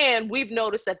 And we've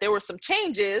noticed that there were some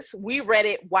changes. We read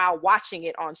it while watching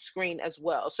it on screen as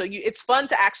well. So it's fun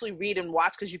to actually read and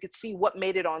watch because you could see what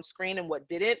made it on screen and what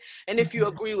didn't, and if you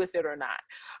agree with it or not.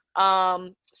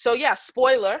 So yeah,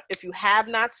 spoiler, if you have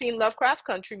not seen Lovecraft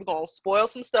Country, we're going to spoil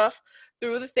some stuff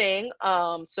through the thing.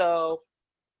 So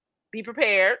be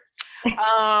prepared.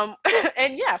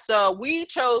 And yeah, so we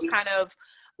chose kind of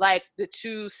like the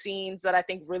two scenes that I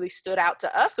think really stood out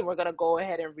to us, and we're going to go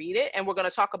ahead and read it, and we're going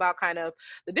to talk about kind of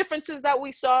the differences that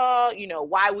we saw,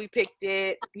 why we picked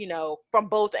it, from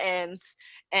both ends.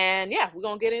 And yeah, we're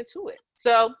going to get into it.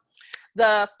 So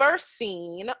the first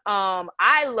scene,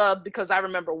 I loved because I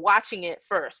remember watching it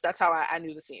first. That's how I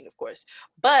knew the scene, of course.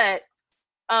 But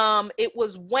it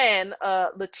was when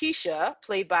Letitia,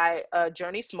 played by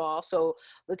Jurnee Small, so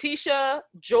Letitia,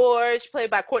 George, played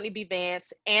by Courtney B.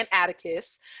 Vance, and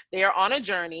Atticus, they are on a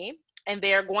journey, and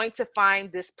they are going to find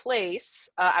this place.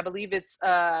 I believe it's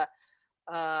Adderham,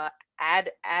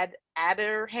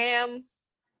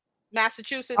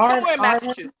 Massachusetts, somewhere in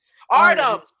Massachusetts.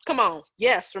 Ardham. Come on.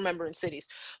 Yes, remembering cities.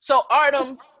 So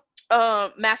Ardham,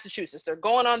 Massachusetts. They're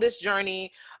going on this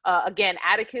journey. Again,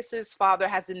 Atticus's father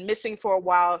has been missing for a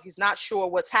while. He's not sure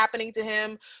what's happening to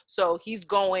him. So he's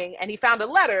going, and he found a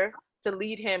letter to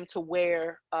lead him to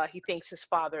where he thinks his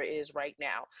father is right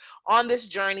now. On this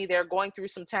journey, they're going through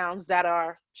some towns that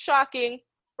are shocking,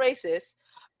 racist.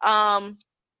 And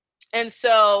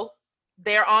so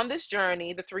they're on this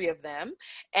journey, the three of them,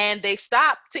 and they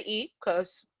stop to eat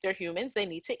because they're humans, they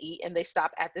need to eat, and they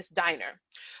stop at this diner.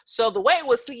 So the way it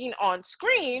was seen on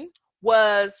screen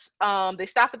was they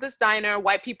stop at this diner,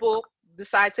 white people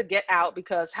decide to get out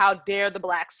because how dare the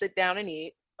blacks sit down and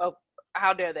eat? Oh,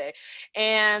 how dare they?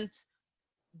 And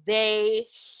the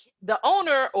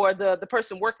owner or the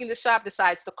person working the shop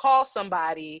decides to call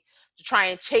somebody to try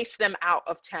and chase them out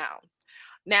of town.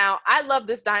 Now, I love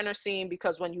this diner scene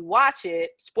because when you watch it,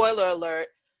 spoiler alert,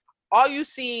 all you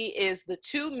see is the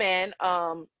two men,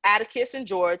 Atticus and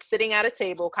George, sitting at a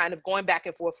table, kind of going back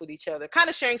and forth with each other, kind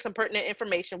of sharing some pertinent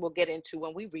information we'll get into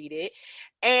when we read it.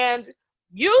 And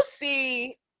you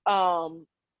see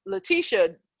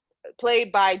Letitia,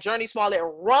 played by Journey Smollett,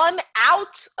 run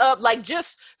out of, like,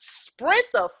 just sprint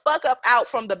the fuck up out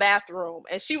from the bathroom,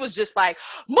 and she was just like,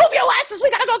 move your asses, we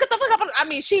gotta go get the fuck up. I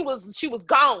mean, she was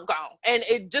gone, and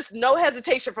it just no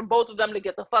hesitation from both of them to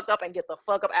get the fuck up and get the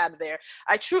fuck up out of there.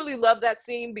 I truly love that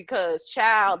scene because,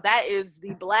 child, that is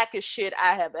the blackest shit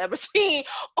I have ever seen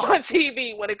on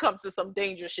TV when it comes to some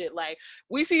dangerous shit. Like,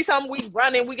 we see something, we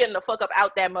running, we getting the fuck up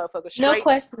out that motherfucker straight. No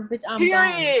question, bitch, I'm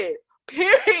period.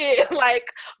 Period.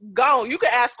 Like, gone. You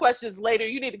can ask questions later.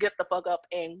 You need to get the fuck up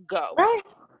and go. Right.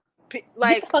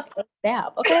 Like, get the fuck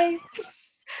up, okay?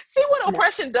 See what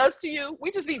oppression does to you?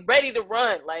 We just be ready to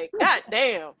run. Like, god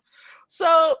damn.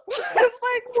 So it's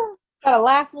like, gotta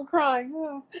laugh and cry.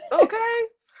 Okay.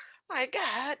 Like,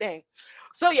 god dang.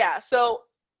 So yeah. So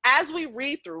as we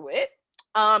read through it,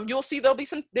 you'll see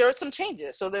there are some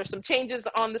changes. So there's some changes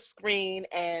on the screen,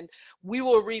 and we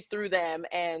will read through them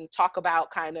and talk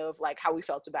about kind of like how we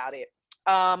felt about it.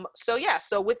 So yeah,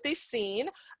 so with this scene,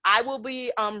 I will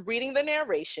be reading the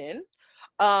narration.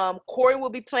 Corey will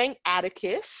be playing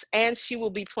Atticus, and she will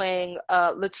be playing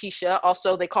Letitia.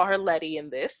 Also, they call her Letty in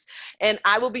this. And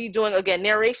I will be doing, again,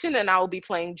 narration, and I will be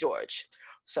playing George.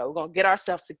 So we're gonna get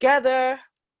ourselves together.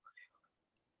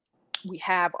 We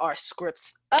have our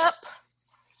scripts up.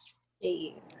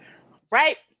 Hey.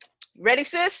 Right? Ready,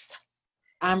 sis?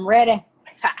 I'm ready.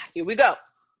 Here we go.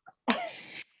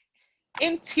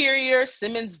 Interior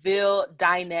Simmonsville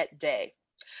Dinette Day.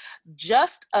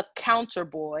 Just a counter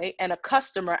boy and a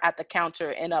customer at the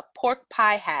counter in a pork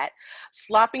pie hat,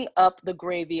 slopping up the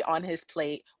gravy on his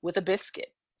plate with a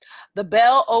biscuit. The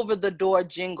bell over the door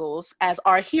jingles as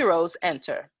our heroes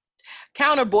enter.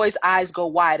 Counter boy's eyes go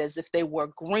wide as if they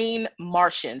were green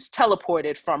Martians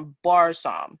teleported from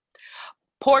Barzam.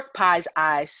 Pork pie's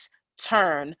eyes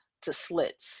turn to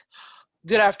slits.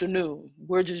 Good afternoon.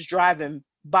 We're just driving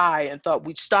by and thought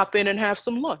we'd stop in and have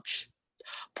some lunch.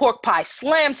 Pork pie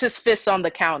slams his fist on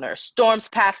the counter, storms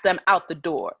past them out the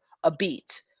door, a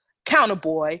beat. Counter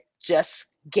boy just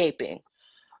gaping.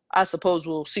 I suppose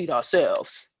we'll seat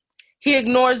ourselves. He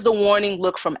ignores the warning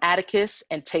look from Atticus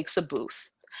and takes a booth.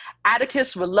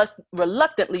 Atticus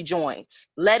reluctantly joins.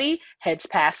 Letty heads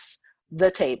past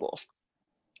the table.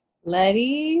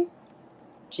 Letty,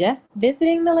 just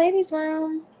visiting the ladies'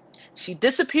 room. She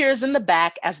disappears in the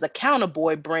back as the counter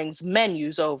boy brings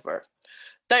menus over.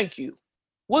 Thank you.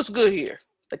 What's good here?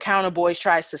 The counter boy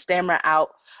tries to stammer out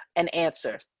an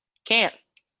answer. Can't.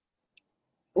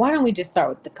 Why don't we just start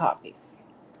with the coffees?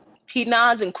 He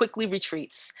nods and quickly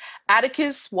retreats.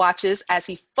 Atticus watches as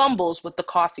he fumbles with the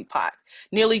coffee pot,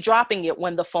 nearly dropping it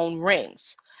when the phone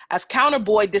rings, as counter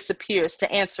boy disappears to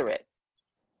answer it.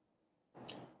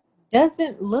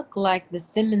 Doesn't look like the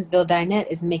Simmonsville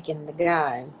Dinette is making the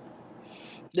guy.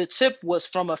 The tip was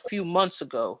from a few months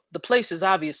ago. The place is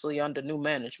obviously under new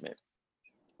management.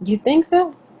 You think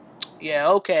so? Yeah,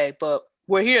 okay, but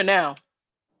we're here now.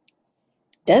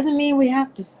 Doesn't mean we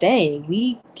have to stay.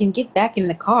 We can get back in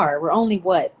the car. We're only,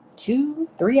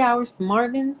 2-3 hours from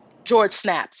Marvin's? George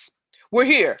snaps. We're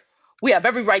here. We have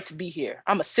every right to be here.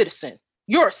 I'm a citizen.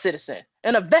 You're a citizen.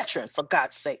 And a veteran, for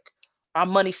God's sake. Our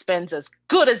money spends as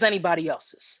good as anybody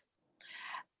else's.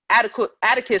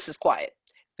 Atticus is quiet,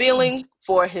 feeling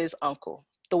for his uncle.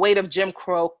 The weight of Jim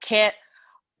Crow can't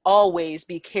always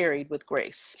be carried with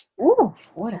grace. Ooh,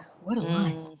 what a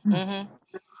line. Mm-hmm.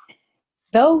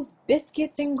 Those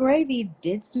biscuits and gravy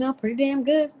did smell pretty damn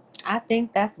good. I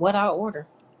think that's what I'll order.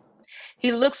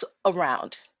 He looks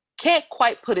around. Can't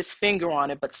quite put his finger on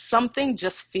it, but something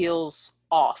just feels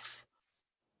off.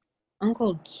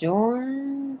 Uncle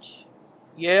George?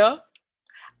 Yeah?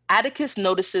 Atticus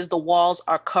notices the walls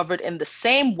are covered in the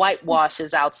same whitewash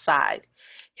as outside.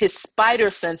 His spider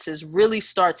senses really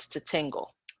starts to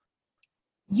tingle.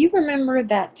 You remember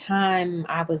that time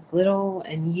I was little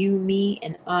and you, me,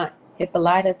 and Aunt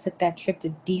Hippolyta took that trip to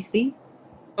D.C.?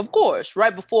 Of course,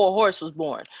 right before a horse was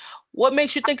born. What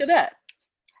makes you think of that?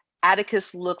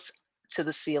 Atticus looks to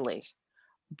the ceiling.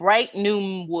 Bright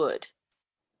new wood.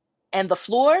 And the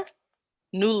floor?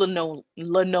 New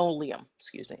linoleum.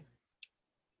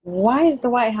 Why is the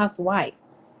White House white?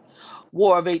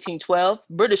 War of 1812.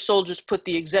 British soldiers put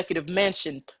the executive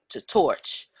mansion to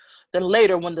torch. Then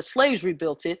later, when the slaves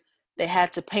rebuilt it, they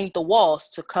had to paint the walls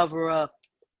to cover up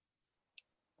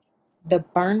the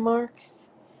burn marks.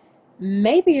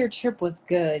 Maybe your trip was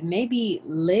good. Maybe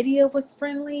Lydia was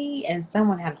friendly and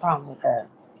someone had a problem with her.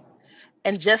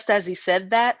 And just as he said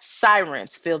that,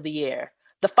 sirens filled the air.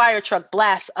 The fire truck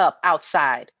blasts up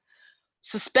outside.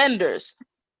 Suspenders,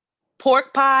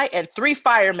 Pork Pie, and 3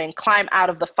 firemen climb out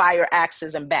of the fire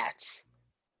axes and bats.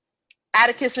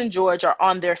 Atticus and George are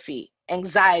on their feet,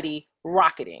 anxiety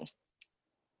rocketing.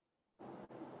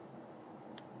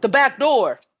 The back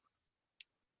door.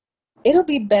 It'll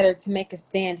be better to make a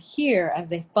stand here as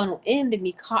they funnel in than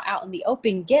be caught out in the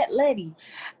open. Get ready.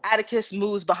 Atticus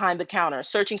moves behind the counter,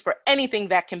 searching for anything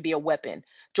that can be a weapon.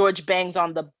 George bangs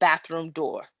on the bathroom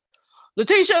door.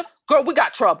 Letitia, girl, we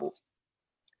got trouble.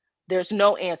 There's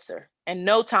no answer and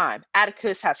no time.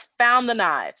 Atticus has found the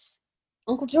knives.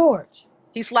 Uncle George.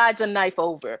 He slides a knife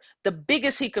over, the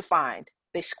biggest he could find.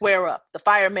 They square up, the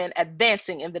firemen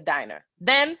advancing in the diner.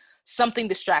 Then something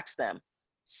distracts them.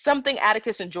 Something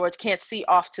Atticus and George can't see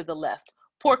off to the left.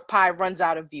 Pork Pie runs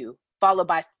out of view, followed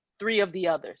by 3 of the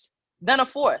others. Then a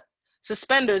 4th.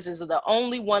 Suspenders is the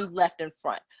only one left in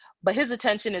front, but his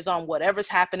attention is on whatever's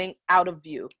happening out of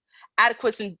view.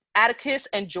 Atticus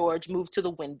and George move to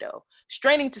the window,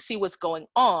 straining to see what's going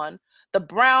on. The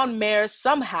brown mare's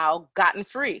somehow gotten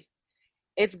free.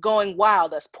 It's going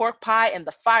wild as Pork Pie and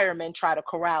the firemen try to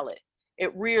corral it.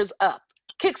 It rears up,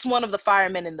 kicks one of the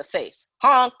firemen in the face.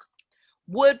 Honk!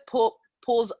 Woody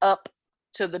pulls up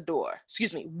to the door.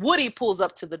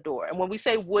 And when we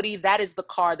say Woody, that is the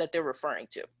car that they're referring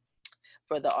to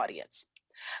for the audience.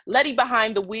 Letty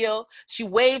behind the wheel, she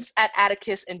waves at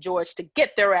Atticus and George to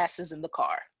get their asses in the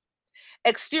car.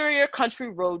 Exterior country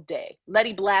road day.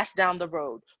 Letty blasts down the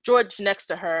road. George next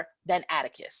to her, then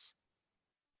Atticus.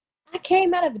 I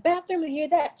came out of the bathroom and hear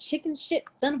that chicken shit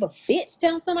son of a bitch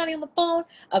telling somebody on the phone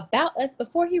about us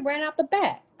before he ran out the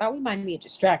back. Thought we might need a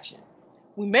distraction.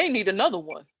 We may need another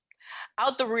one.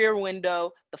 Out the rear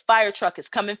window, the fire truck is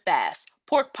coming fast.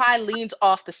 Pork Pie leans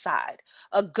off the side,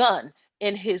 a gun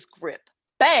in his grip.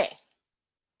 Bang!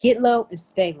 Get low and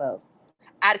stay low.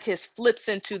 Atticus flips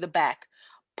into the back,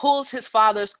 pulls his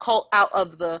father's Colt out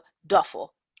of the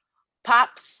duffel,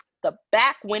 pops the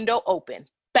back window open.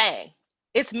 Bang!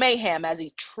 It's mayhem as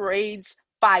he trades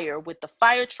fire with the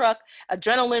fire truck,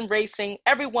 adrenaline racing,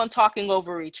 everyone talking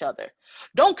over each other.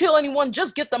 Don't kill anyone,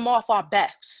 just get them off our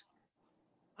backs.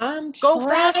 Go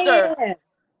faster.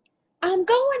 I'm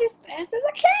going as fast as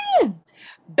I can.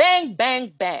 Bang,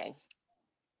 bang, bang.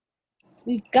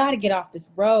 We've got to get off this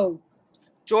road.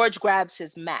 George grabs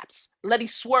his maps. Letty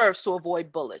swerves to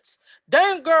avoid bullets.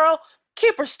 Dang, girl,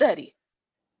 keep her steady.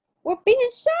 We're being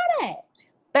shot at.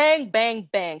 Bang, bang,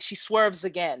 bang. She swerves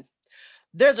again.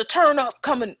 There's a turn up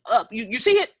coming up. You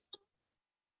see it?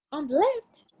 On the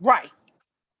left? Right.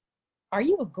 Are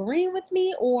you agreeing with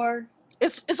me or?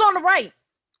 It's on the right.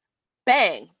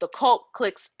 Bang. The Colt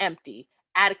clicks empty.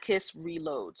 Atticus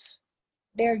reloads.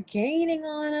 They're gaining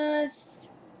on us.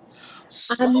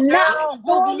 I'm not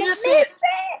going to miss it.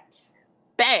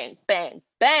 Bang, bang,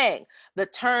 bang. The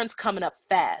turn's coming up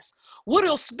fast.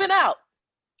 Woody'll spin out.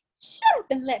 Shut up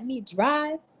and let me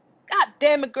drive. God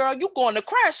damn it, girl. You going to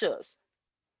crash us.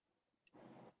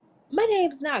 My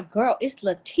name's not girl. It's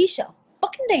Letitia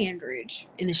fucking Dandridge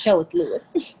in the show with Lewis.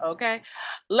 Okay.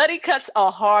 Letty cuts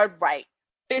a hard right,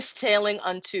 fishtailing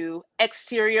onto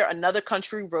exterior another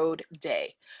country road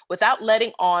day without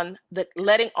letting on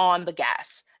the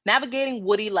gas, navigating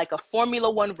Woody like a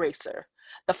Formula One racer.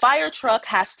 The fire truck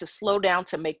has to slow down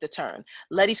to make the turn.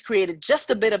 Letty's created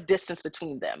just a bit of distance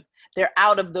between them. They're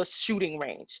out of the shooting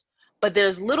range. But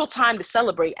there's little time to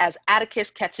celebrate as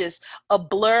Atticus catches a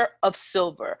blur of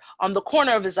silver on the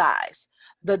corner of his eyes.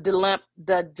 The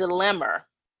Dalmer.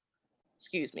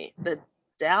 The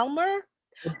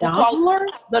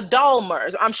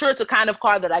Dalmer. I'm sure it's a kind of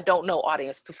car that I don't know,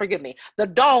 audience. Forgive me. The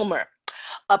Dalmer.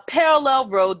 A parallel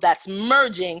road that's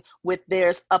merging with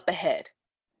theirs up ahead.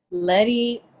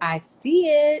 Letty, I see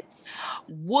it.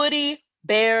 Woody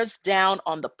bears down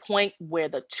on the point where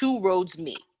the 2 roads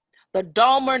meet. The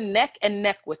Dalmer neck and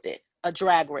neck with it, a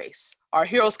drag race. Our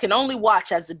heroes can only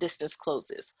watch as the distance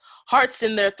closes. Hearts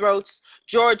in their throats,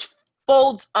 George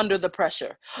folds under the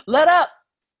pressure. Let up!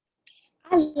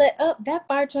 I let up. That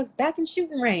fire truck's back in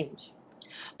shooting range.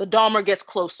 The Dalmer gets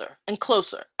closer and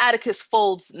closer. Atticus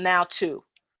folds now too.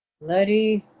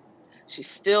 Letty. She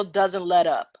still doesn't let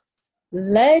up.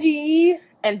 Letty.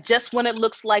 And just when it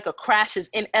looks like a crash is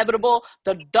inevitable,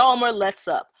 the Dalmer lets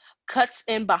up, cuts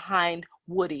in behind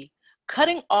Woody,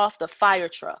 cutting off the fire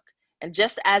truck. And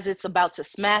just as it's about to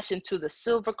smash into the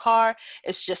silver car,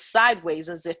 it's just sideways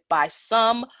as if by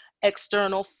some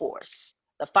external force.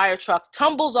 The fire truck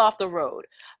tumbles off the road.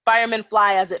 Firemen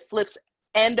fly as it flips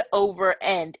end over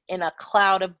end in a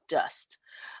cloud of dust.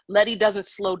 Letty doesn't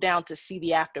slow down to see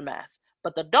the aftermath,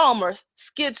 but the Dalmer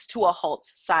skids to a halt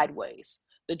sideways.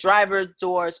 The driver's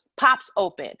doors pops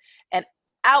open, and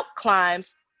out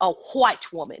climbs a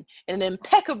white woman in an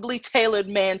impeccably tailored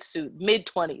man suit,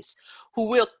 mid-20s, who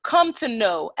we'll come to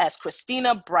know as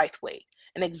Christina Braithwaite,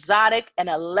 an exotic and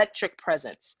electric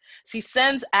presence. She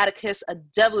sends Atticus a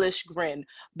devilish grin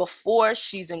before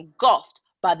she's engulfed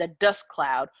by the dust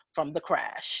cloud from the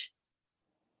crash.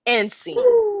 End scene.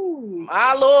 Ooh.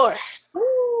 My Lord.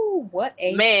 Ooh, what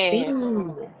a Man.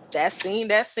 scene. That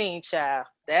scene, child.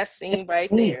 That scene right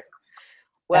there.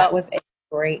 Well, that was a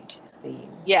great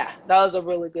scene. Yeah, that was a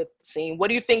really good scene. What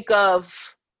do you think of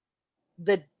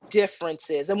the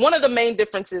differences? And one of the main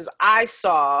differences I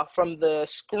saw from the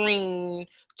screen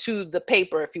to the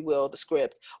paper, if you will, the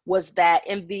script, was that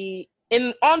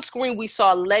on screen we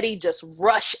saw Letty just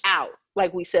rush out,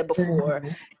 like we said before,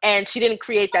 and she didn't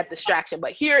create that distraction.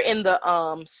 But here in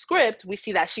the script, we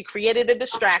see that she created a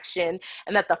distraction,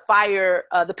 and that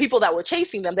the people that were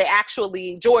chasing them, they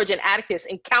actually, George and Atticus,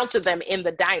 encountered them in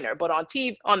the diner. But on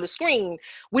the screen,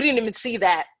 we didn't even see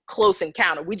that close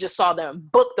encounter. We just saw them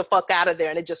book the fuck out of there,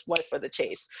 and it just went for the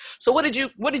chase. So what did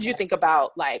you think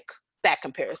about like that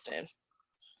comparison?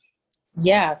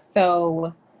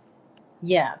 So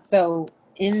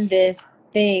in this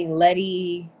thing,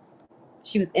 Letty,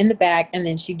 she was in the back, and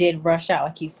then she did rush out,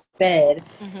 like you said.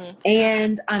 Mm-hmm.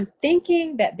 And I'm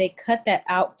thinking that they cut that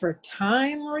out for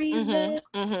time reasons.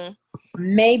 Mm-hmm.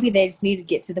 Maybe they just need to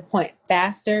get to the point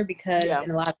faster, because in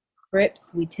a lot of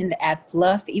scripts, we tend to add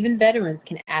fluff. Even veterans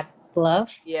can add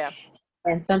fluff. Yeah.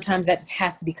 And sometimes that just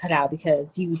has to be cut out,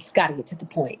 because you just got to get to the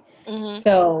point. Mm-hmm.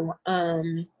 So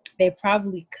they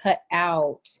probably cut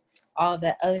out all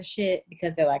that other shit,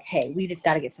 because they're like, hey, we just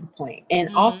got to get to the point.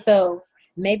 And also,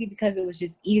 maybe because it was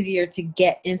just easier to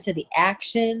get into the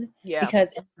action. Yeah. Because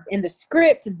in the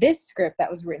script, this script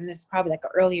that was written, this is probably like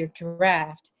an earlier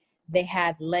draft, they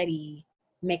had Letty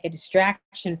make a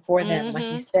distraction for them, like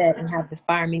you said, and have the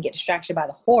firemen get distracted by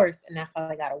the horse, and that's how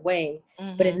they got away.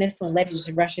 But in this one, Letty just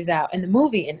rushes out. In the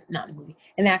movie, in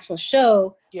the actual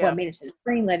show, what made it to the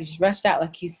screen, Letty just rushed out,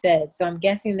 like you said. So I'm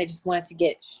guessing they just wanted to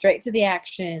get straight to the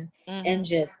action and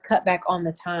just cut back on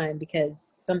the time, because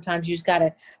sometimes you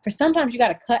gotta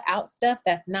cut out stuff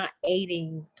that's not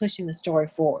pushing the story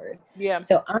forward. Yeah.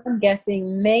 So I'm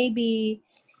guessing maybe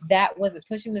that wasn't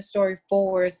pushing the story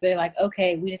forward. So they're like,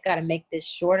 okay, we just got to make this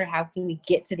shorter. How can we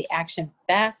get to the action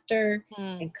faster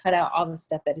and cut out all the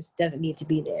stuff that just doesn't need to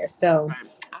be there? So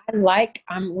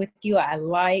I'm with you. I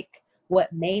like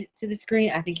what made it to the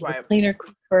screen. I think it was cleaner,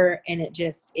 quicker, and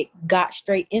it got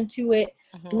straight into it.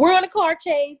 We're on a car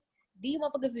chase. These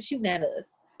motherfuckers are shooting at us.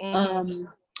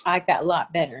 I like that a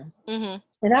lot better.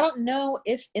 And I don't know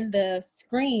if in the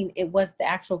screen it was the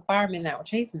actual firemen that were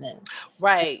chasing them.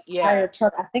 Right. Yeah. Fire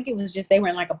truck. I think it was just they were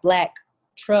in like a black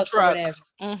truck. Or whatever.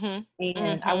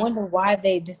 And I wonder why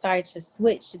they decided to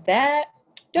switch that.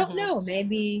 Don't know.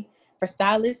 Maybe for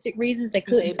stylistic reasons they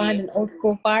couldn't find an old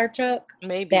school fire truck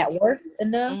that works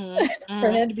enough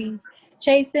for them to be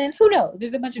chasing. Who knows?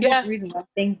 There's a bunch of different reasons why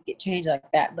things get changed like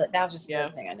that. But that was just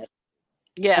one thing I know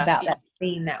about that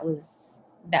scene that was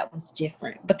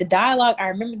different. But the dialogue, I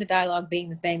remember the dialogue being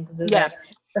the same, because there's like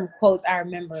some quotes I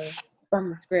remember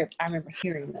from the script. I remember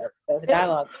hearing those. So the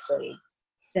dialogue's really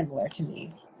similar to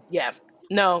me. Yeah.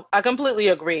 No, I completely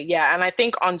agree. Yeah. And I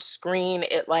think on screen,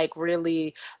 it like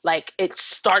really, like it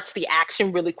starts the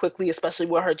action really quickly, especially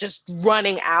with her just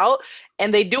running out.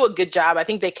 And they do a good job. I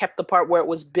think they kept the part where it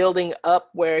was building up,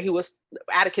 where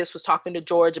Atticus was talking to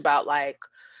George about like,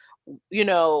 you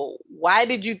know, why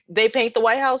did they paint the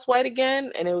White House white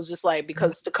again? And it was just like,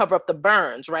 because to cover up the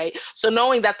burns, right? So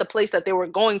knowing that the place that they were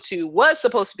going to was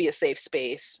supposed to be a safe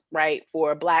space, right,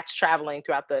 for Blacks traveling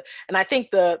throughout and I think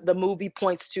the movie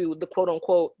points to the quote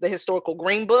unquote, the historical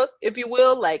Green Book, if you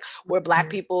will, like where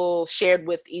Black people shared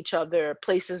with each other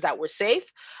places that were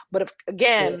safe. But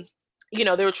again, you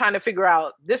know, they were trying to figure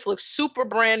out, this looks super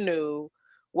brand new,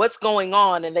 what's going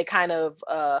on? And they kind of,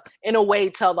 in a way,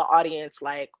 tell the audience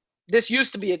like, this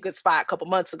used to be a good spot a couple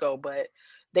months ago, but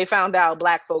they found out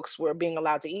Black folks were being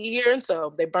allowed to eat here. And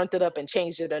so they burnt it up and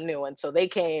changed it anew. And so they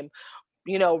came,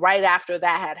 you know, right after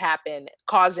that had happened,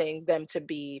 causing them to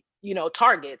be, you know,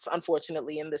 targets,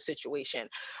 unfortunately, in this situation.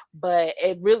 But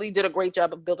it really did a great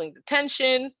job of building the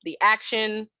tension, the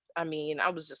action. I mean, I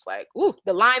was just like, ooh,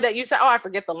 the line that you said, I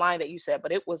forget the line that you said,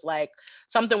 but it was like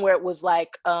something where it was like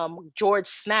George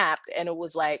snapped, and it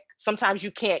was like, sometimes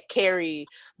you can't carry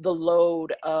the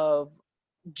load of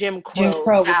Jim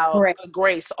Crow South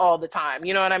grace all the time.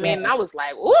 You know what I mean? And I was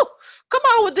like, ooh, come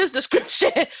on with this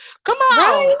description. Come on.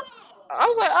 Right? I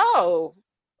was like,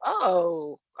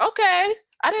 oh, okay.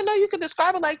 I didn't know you could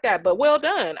describe it like that, but well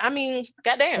done. I mean,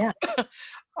 goddamn.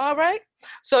 All right.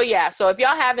 So yeah, so if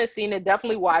y'all haven't seen it,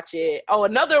 definitely watch it. Oh,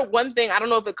 another one thing, I don't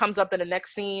know if it comes up in the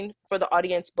next scene for the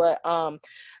audience, but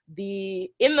the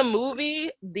in the movie,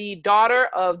 the daughter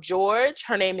of George,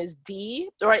 her name is Dee,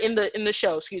 or in the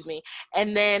show, excuse me.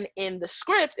 And then in the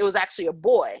script, it was actually a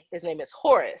boy. His name is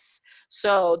Horace.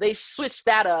 So they switched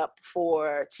that up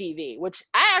for TV, which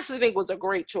I actually think was a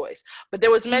great choice. But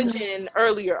there was mention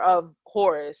earlier of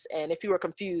Horace, and if you were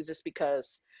confused, it's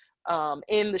because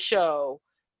in the show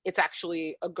it's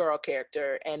actually a girl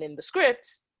character, and in the script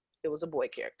it was a boy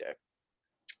character.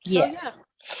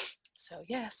 So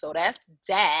so that's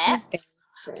that.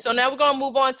 So now we're gonna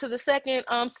move on to the second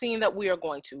scene that we are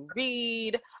going to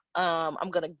read. I'm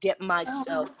gonna get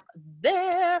myself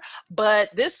there,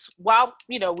 but this, while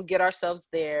we get ourselves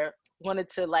there, wanted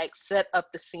to like set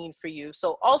up the scene for you.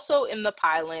 So also in the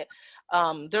pilot,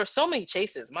 there's so many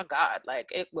chases, my god, like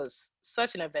it was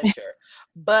such an adventure.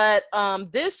 But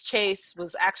this chase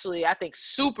was actually, I think,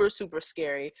 super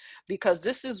scary, because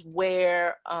this is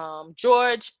where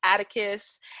George,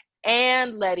 Atticus,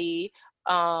 and Letty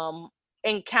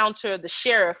encounter the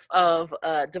sheriff of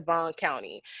Devon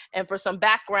County. And for some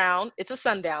background, it's a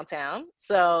sundown town.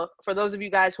 So for those of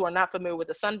you guys who are not familiar with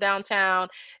a sundown town,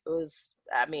 it was,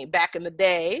 I mean, back in the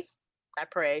day, I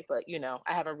pray, but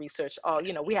I haven't researched all,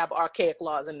 we have archaic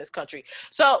laws in this country.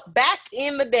 So back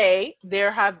in the day,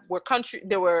 there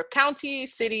were county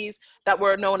cities that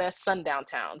were known as sundown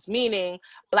towns, meaning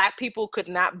Black people could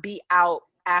not be out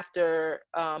after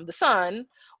the sun,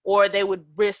 or they would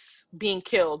risk being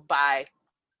killed by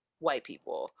white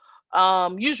people.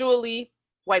 Usually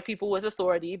white people with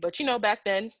authority, but back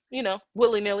then,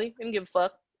 willy-nilly, didn't give a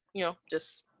fuck,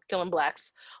 just killing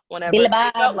Blacks whenever Billy they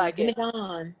felt Bob, like Jimmy it.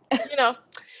 John.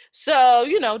 So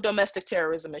domestic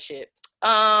terrorism and shit.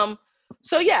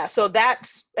 So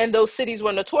that's, and those cities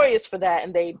were notorious for that,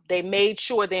 and they made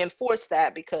sure they enforced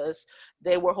that because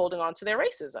they were holding on to their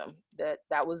racism.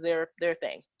 That was their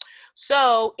thing.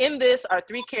 So in this, our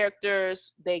three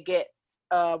characters, they get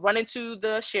run into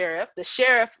the sheriff. The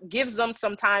sheriff gives them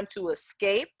some time to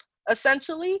escape,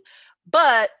 essentially,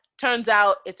 but turns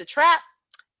out it's a trap,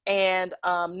 and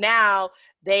now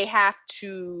they have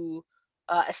to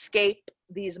escape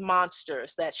these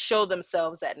monsters that show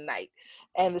themselves at night.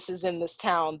 And this is in this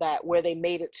town where they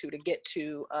made it to get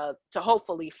to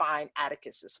hopefully find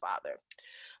Atticus's father.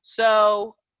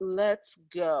 So let's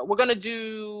go. We're gonna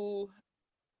do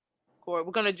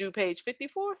page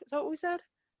 54. Is that what we said?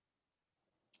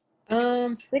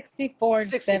 64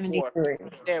 to 73.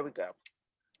 There we go.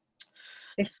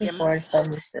 64 to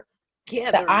 73.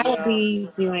 So I will be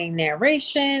doing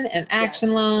narration and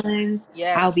action lines.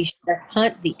 Yes. I'll be Sheriff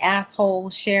Hunt, the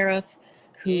asshole sheriff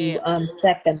who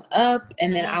set them up,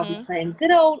 and then I'll be playing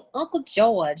good old Uncle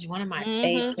George, one of my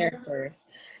favorite characters,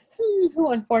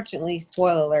 who unfortunately,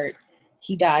 spoiler alert,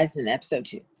 he dies in episode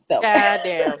 2. So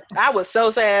goddamn, I was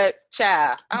so sad,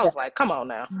 child. I was like, come on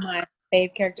now. My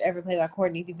favorite character ever played by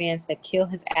Courtney B. Vance that killed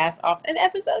his ass off in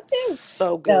episode 2.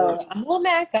 So good. So I'm a little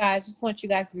mad, guys. Just want you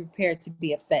guys to be prepared to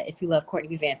be upset if you love Courtney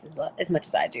B. Vance as much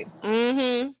as I do.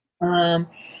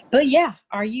 But yeah,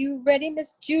 are you ready,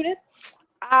 Miss Judith?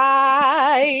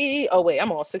 Oh wait,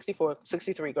 I'm on 64,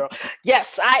 63, girl.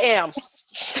 Yes, I am.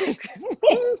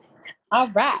 All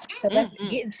right, so let's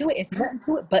get into it. It's nothing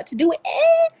to it but to do it.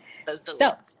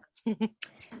 So,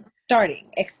 starting.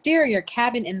 Exterior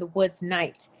cabin in the woods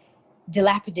night.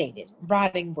 Dilapidated,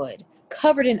 rotting wood,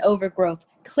 covered in overgrowth,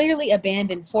 clearly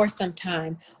abandoned for some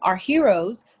time. Our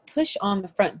heroes push on the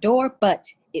front door, but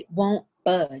it won't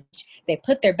budge. They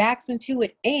put their backs into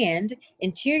it, and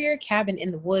interior cabin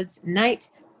in the woods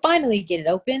night, finally get it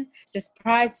open.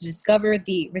 Surprised to discover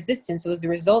the resistance was the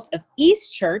result of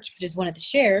East Church, which is one of the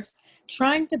sheriffs,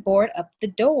 trying to board up the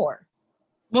door.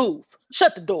 Move.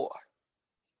 Shut the door.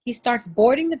 He starts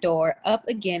boarding the door up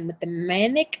again with the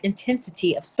manic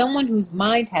intensity of someone whose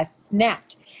mind has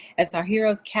snapped as our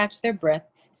heroes catch their breath,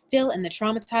 still in the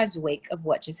traumatized wake of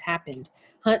what just happened.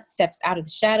 Hunt steps out of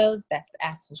the shadows. That's the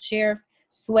asshole sheriff.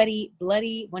 Sweaty,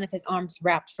 bloody, one of his arms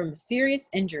wrapped from a serious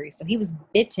injury. So he was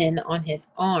bitten on his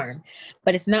arm,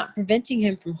 but it's not preventing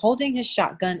him from holding his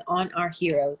shotgun on our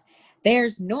heroes.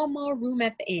 There's no more room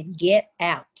at the inn. Get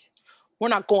out. We're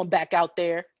not going back out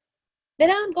there. Then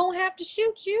I'm going to have to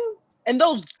shoot you. And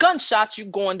those gunshots, you're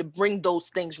going to bring those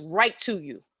things right to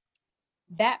you.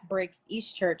 That breaks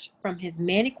East Church from his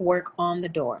manic work on the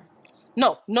door.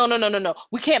 No.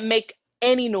 We can't make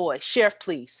any noise. Sheriff,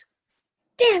 please.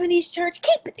 Damn it, East Church.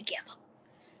 Keep it together.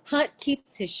 Hunt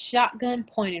keeps his shotgun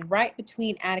pointed right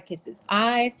between Atticus's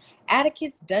eyes.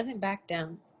 Atticus doesn't back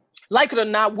down. Like it or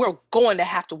not, we're going to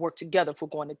have to work together if we're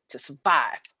going to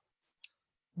survive.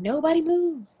 Nobody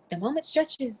moves. The moment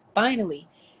stretches. Finally,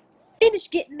 finish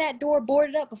getting that door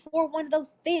boarded up before one of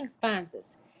those things finds us.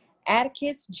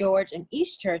 Atticus, George, and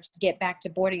Eastchurch get back to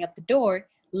boarding up the door.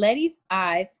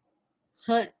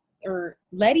 Hunt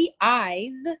Letty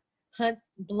eyes Hunt's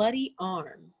bloody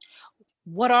arm.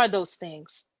 What are those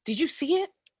things? Did you see it?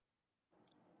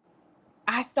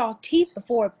 I saw teeth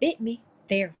before it bit me.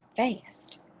 They're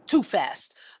fast. Too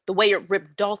fast. The way it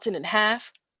ripped Dalton in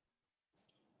half.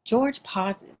 George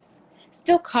pauses,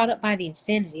 still caught up by the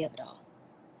insanity of it all.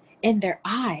 And their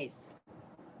eyes,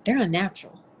 they're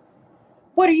unnatural.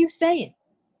 What are you saying?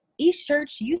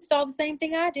 Eastchurch, you saw the same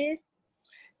thing I did.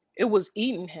 It was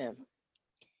eating him.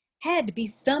 Had to be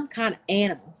some kind of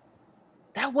animal.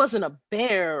 That wasn't a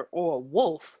bear or a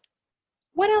wolf.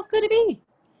 What else could it be?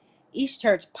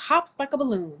 Eastchurch pops like a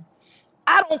balloon.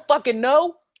 I don't fucking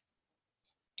know.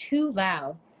 Too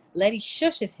loud. Letty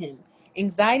shushes him.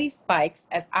 Anxiety spikes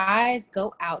as eyes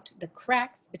go out the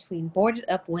cracks between boarded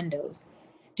up windows.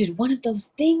 Did one of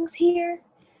those things hear?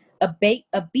 A beat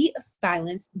of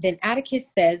silence, then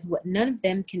Atticus says what none of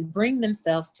them can bring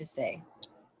themselves to say.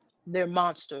 They're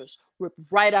monsters, ripped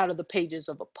right out of the pages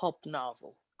of a pulp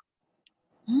novel.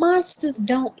 Monsters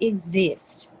don't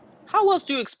exist. How else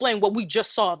do you explain what we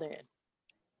just saw then?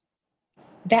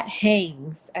 That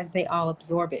hangs as they all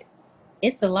absorb it.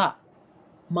 It's a lot.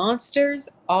 Monsters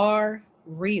are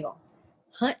real.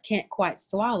 Hunt can't quite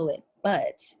swallow it,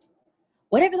 but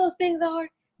whatever those things are,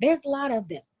 there's a lot of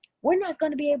them. We're not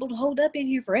going to be able to hold up in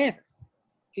here forever.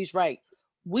 He's right.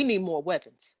 We need more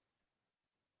weapons.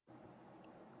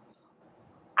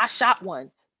 I shot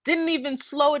one. Didn't even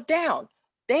slow it down.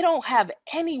 They don't have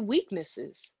any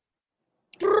weaknesses.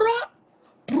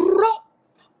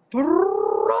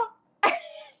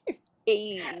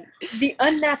 The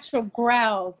unnatural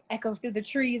growls echo through the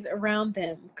trees around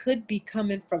them, could be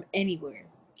coming from anywhere.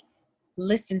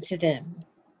 Listen to them,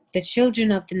 the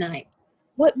children of the night.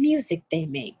 What music they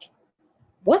make.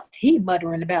 What's he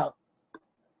muttering about?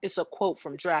 It's a quote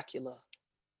from Dracula.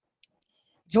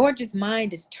 George's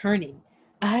mind is turning,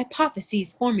 a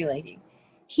hypothesis formulating.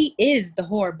 He is the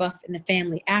horror buff in the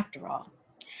family after all.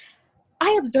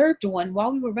 I observed one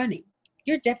while we were running.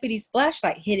 Your deputy's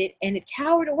flashlight hit it and it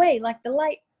cowered away like the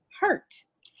light hurt.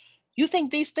 You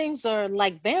think these things are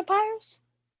like vampires?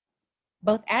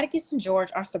 Both Atticus and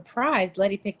George are surprised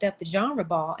Letty picked up the genre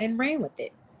ball and ran with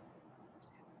it.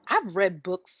 I've read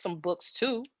some books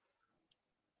too.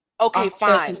 Okay,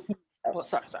 fine. Oh,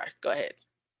 sorry. Go ahead.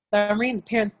 So I'm reading the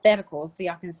parentheticals so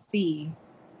y'all can see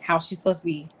how she's supposed to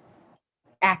be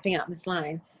acting out this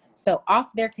line. So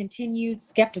off their continued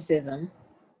skepticism.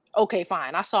 Okay,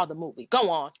 fine. I saw the movie. Go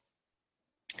on.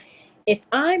 If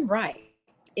I'm right,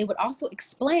 it would also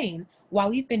explain why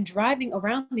we've been driving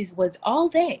around these woods all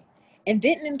day and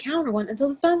didn't encounter one until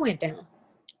the sun went down.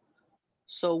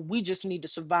 So we just need to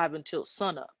survive until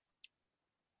sunup.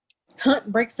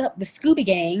 Hunt breaks up the Scooby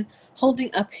Gang,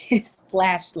 holding up his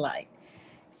flashlight.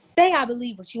 Say I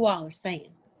believe what you all are saying.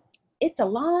 It's a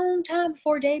long time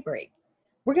before daybreak.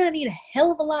 We're going to need a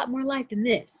hell of a lot more light than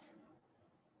this.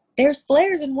 There's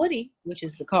flares in Woody, which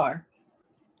is the car.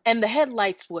 And the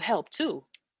headlights will help too.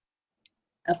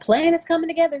 A plan is coming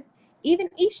together. Even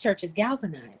Eastchurch is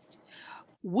galvanized.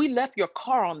 We left your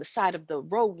car on the side of the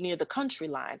road near the country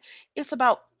line. It's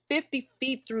about 50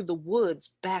 feet through the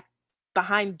woods back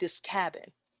behind this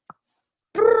cabin.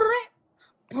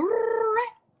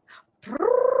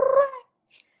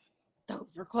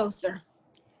 Those were closer.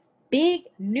 Big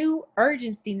new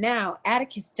urgency now.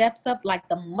 Atticus steps up like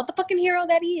the motherfucking hero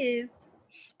that he is.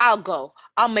 I'll go.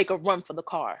 I'll make a run for the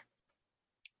car.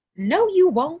 No, you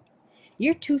won't.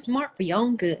 You're too smart for your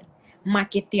own good.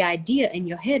 Might get the idea in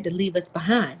your head to leave us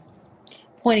behind.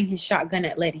 Pointing his shotgun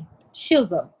at Letty. She'll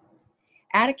go.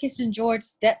 Atticus and George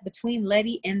step between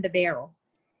Letty and the barrel.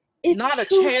 It's not a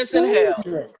chance in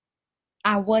hell.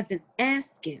 I wasn't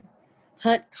asking.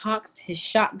 Hunt cocks his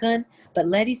shotgun, but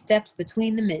Letty steps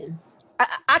between the men.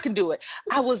 I can do it.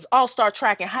 I was all-star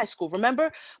track in high school,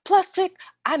 remember? Plus, Tick,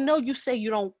 I know you say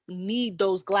you don't need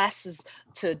those glasses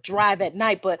to drive at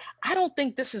night, but I don't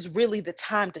think this is really the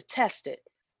time to test it.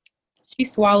 She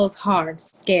swallows hard,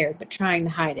 scared, but trying to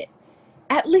hide it.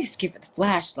 At least give it the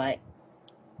flashlight.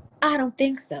 I don't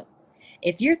think so.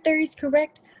 If your theory's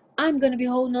correct, I'm going to be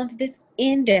holding on to this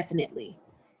indefinitely.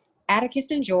 Atticus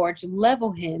and George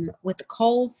level him with a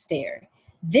cold stare.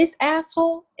 This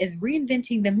asshole is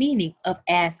reinventing the meaning of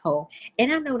asshole.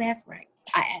 And I know that's right.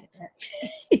 I added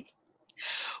that.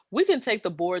 We can take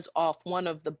the boards off one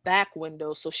of the back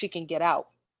windows so she can get out.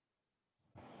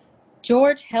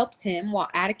 George helps him while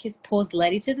Atticus pulls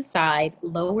Letty to the side,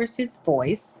 lowers his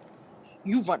voice.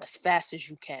 You run as fast as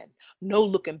you can. No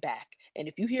looking back. And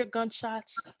if you hear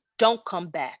gunshots, don't come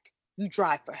back. You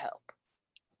drive for help.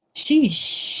 She's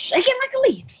shaking like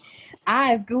a leaf,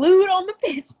 eyes glued on the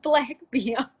pitch black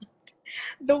beyond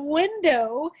the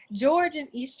window George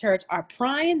and Eastchurch are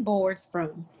prying boards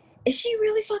from. Is she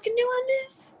really fucking doing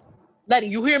this? Letty,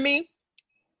 you hear me?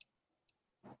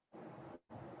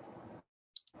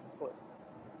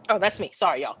 Oh, that's me.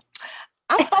 Sorry, y'all.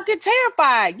 I'm fucking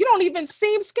terrified. You don't even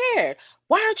seem scared.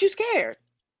 Why aren't you scared?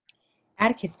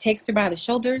 Atticus takes her by the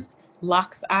shoulders,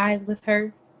 locks eyes with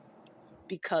her.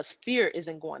 Because fear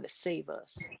isn't going to save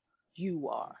us. You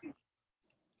are.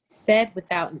 Said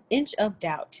without an inch of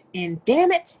doubt. And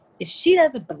damn it, if she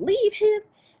doesn't believe him,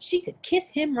 she could kiss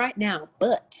him right now.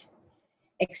 But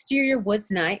exterior woods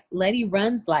night, Letty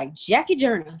runs like Jackie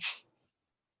Journer.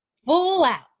 Full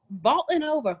out, vaulting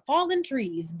over fallen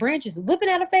trees, branches whipping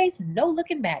out her face, no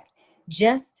looking back.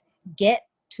 Just get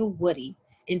to Woody.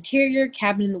 Interior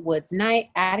cabin in the woods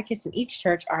night, Atticus and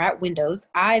Eastchurch are at windows,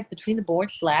 eyes between the board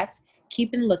slats,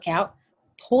 keeping lookout,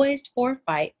 poised for a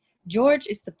fight. George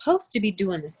is supposed to be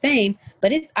doing the same,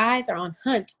 but his eyes are on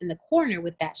Hunt in the corner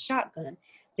with that shotgun.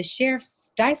 The sheriff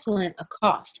stifling a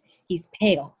cough. He's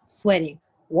pale, sweating,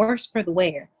 worse for the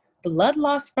wear. Blood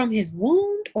loss from his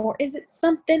wound, or is it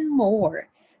something more?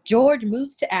 George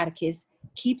moves to Atticus,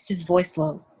 keeps his voice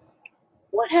low.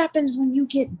 What happens when you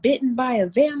get bitten by a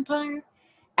vampire?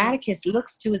 Atticus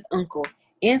looks to his uncle,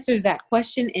 answers that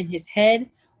question in his head,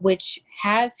 which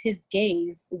has his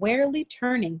gaze warily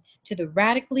turning to the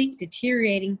radically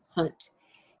deteriorating Hunt.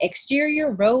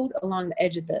 Exterior road along the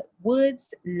edge of the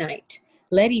woods, night.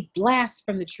 Letty blasts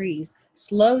from the trees,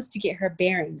 slows to get her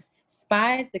bearings,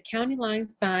 spies the county line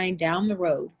sign down the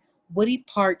road. Woody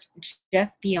parked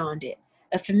just beyond it.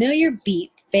 A familiar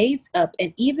beat fades up,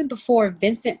 and even before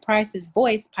Vincent Price's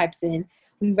voice pipes in,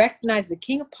 we recognize the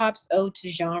King of Pop's ode to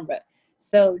genre.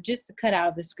 So just to cut out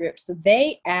of the script. So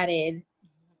they added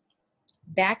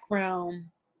background,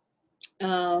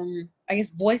 I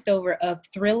guess, voiceover of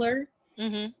Thriller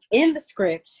in the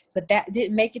script, but that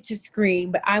didn't make it to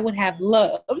screen, but I would have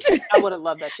loved. I would have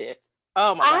loved that shit.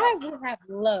 Oh my God. I would have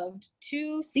loved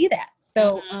to see that.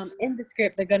 So in the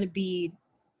script, they're going to be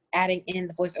adding in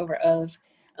the voiceover of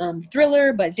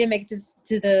Thriller, but it didn't make it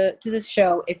to the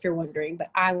show, if you're wondering, but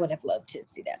I would have loved to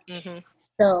see that.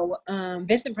 So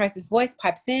Vincent Price's voice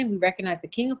pipes in. We recognize the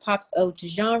King of Pop's ode to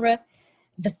genre.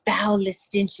 The foulest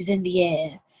stench is in the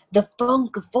air, the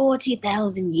funk of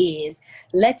 40,000 years.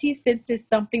 Letty senses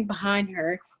something behind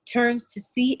her, turns to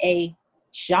see a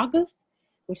Shoggoth,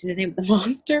 which is the name of the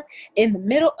monster, in the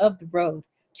middle of the road.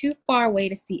 Too far away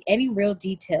to see any real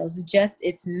details, just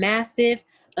its massive,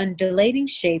 undulating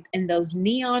shape and those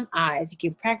neon eyes. You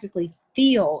can practically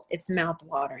feel its mouth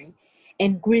watering.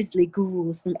 And grisly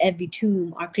ghouls from every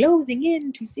tomb are closing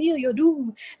in to seal your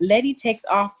doom. Letty takes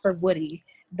off for Woody,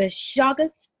 the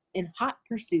Shoggoth in hot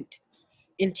pursuit.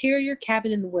 Interior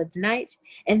cabin in the woods night,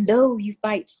 and though you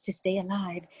fight to stay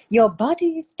alive, your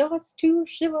body starts to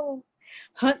shiver.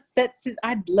 Hunt sets his...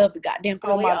 I love the goddamn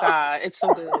Oh my God, it's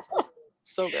so good.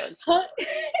 So good.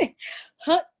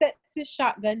 Hunt sets his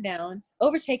shotgun down,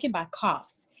 overtaken by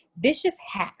coughs, vicious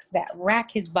hacks that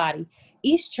rack his body.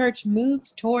 Eastchurch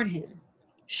moves toward him.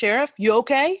 Sheriff, you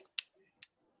okay?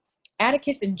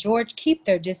 Atticus and George keep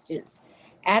their distance.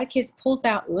 Atticus pulls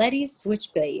out Letty's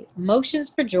switchblade, motions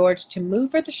for George to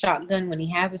move her the shotgun when he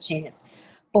has a chance.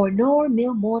 For nor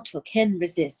mere mortal can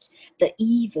resist the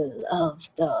evil of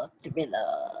the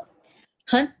Thriller.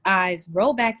 Hunt's eyes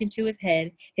roll back into his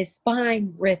head, his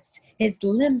spine rips, his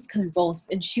limbs convulse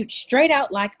and shoot straight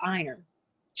out like iron.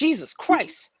 Jesus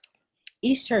Christ.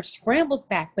 Eastchurch scrambles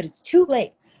back, but it's too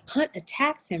late. Hunt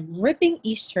attacks him, ripping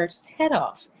Eastchurch's head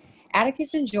off.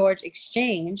 Atticus and George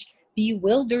exchange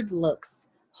bewildered looks.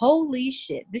 Holy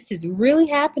shit, this is really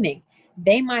happening.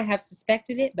 They might have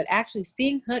suspected it, but actually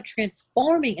seeing Hunt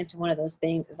transforming into one of those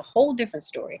things is a whole different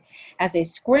story. As they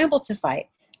scramble to fight,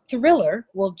 Thriller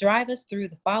will drive us through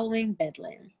the following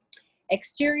bedlam.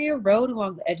 Exterior road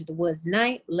along the edge of the woods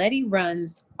night, Letty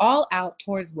runs all out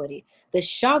towards Woody, the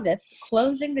Shoggoth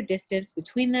closing the distance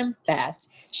between them fast.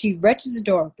 She wrenches the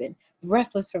door open,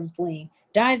 breathless from fleeing,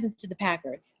 dives into the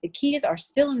Packard. The keys are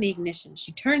still in the ignition.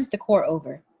 She turns the core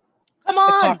over. Come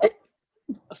on.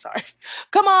 Oh, sorry.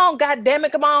 Come on, God damn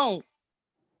it, come on.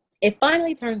 It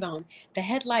finally turns on, the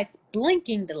headlights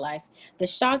blinking to life. The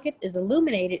Shoggoth is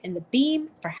illuminated in the beam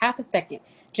for half a second,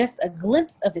 just a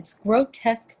glimpse of its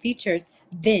grotesque features.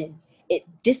 Then it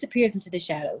disappears into the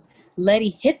shadows.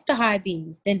 Letty hits the high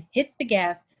beams, then hits the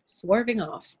gas, swerving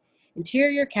off.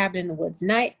 Interior cabin in the woods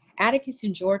night. Atticus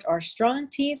and George are strong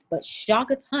teeth, but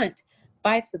Shoggoth Hunt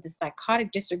fights with a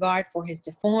psychotic disregard for his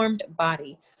deformed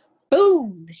body.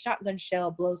 Boom! The shotgun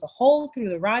shell blows a hole through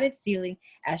the rotted ceiling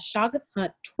as Shoggoth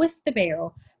Hunt twists the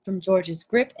barrel from George's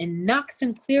grip and knocks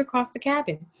him clear across the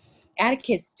cabin.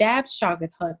 Atticus stabs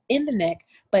Shoggoth Hunt in the neck,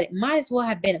 but it might as well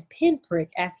have been a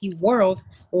pinprick as he whirls,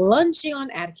 lunging on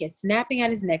Atticus, snapping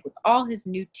at his neck with all his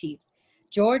new teeth.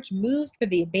 George moves for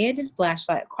the abandoned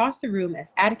flashlight across the room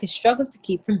as Atticus struggles to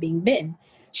keep from being bitten.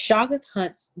 Shoggoth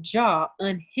Hunt's jaw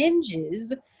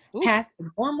unhinges past the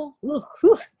normal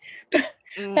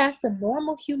past the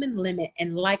normal human limit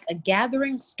and like a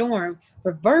gathering storm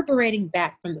reverberating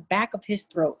back from the back of his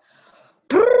throat.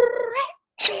 You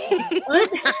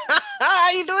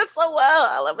do it so well.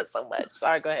 I love it so much.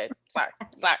 Sorry, go ahead. Sorry.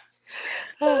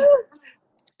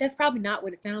 That's probably not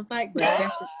what it sounds like, but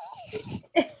that's just...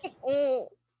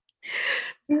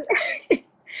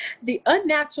 The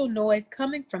unnatural noise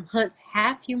coming from Hunt's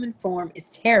half-human form is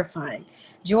terrifying.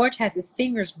 George has his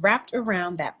fingers wrapped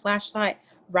around that flashlight,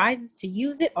 rises to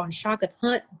use it on Shoggoth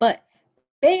Hunt, but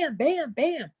bam, bam,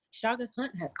 bam! Shoggoth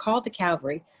Hunt has called the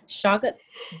cavalry. Shoggoths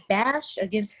bash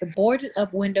against the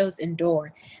boarded-up windows and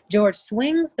door. George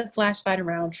swings the flashlight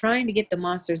around, trying to get the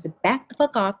monsters to back the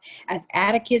fuck off as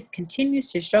Atticus continues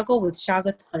to struggle with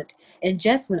Shoggoth Hunt. And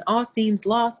just when all seems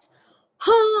lost,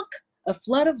 honk! A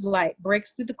flood of light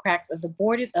breaks through the cracks of the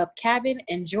boarded-up cabin,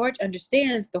 and George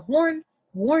understands the horn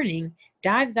warning,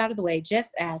 dives out of the way just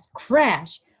as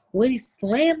crash! Woody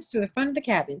slams through the front of the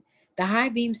cabin. The high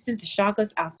beam sent the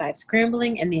Shoggoths outside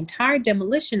scrambling, and the entire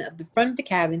demolition of the front of the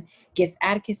cabin gives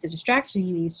Atticus the distraction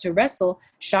he needs to wrestle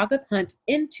Shoggoth Hunt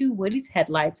into Woody's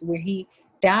headlights, where he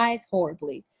dies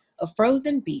horribly. A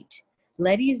frozen beat.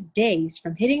 Letty's dazed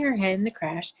from hitting her head in the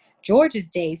crash. George is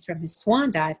dazed from his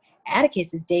swan dive.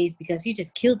 Atticus is dazed because he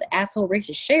just killed the asshole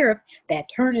racist sheriff that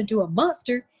turned into a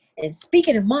monster. And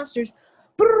speaking of monsters,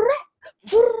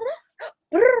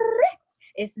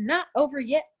 it's not over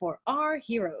yet for our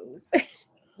heroes.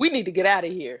 We need to get out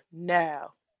of here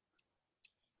now.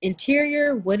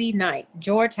 Interior Woody night.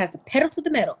 George has the pedal to the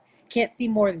metal. Can't see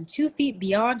more than 2 feet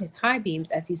beyond his high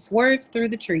beams as he swerves through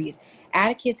the trees.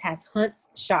 Atticus has Hunt's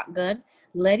shotgun.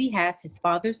 Letty has his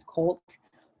father's Colt.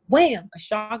 Wham! A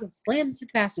Shoggoth slams to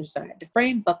the passenger side. The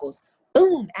frame buckles.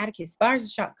 Boom! Atticus fires a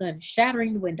shotgun,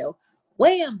 shattering the window.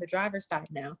 Wham! The driver's side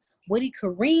now. Woody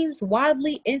careens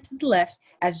wildly into the left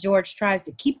as George tries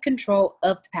to keep control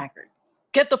of the Packard.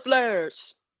 Get the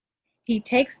flares! He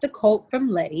takes the Colt from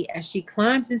Letty as she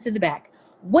climbs into the back.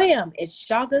 Wham! It's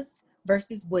Shoggoths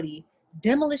versus Woody.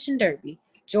 Demolition derby.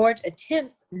 George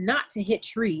attempts not to hit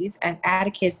trees as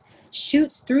Atticus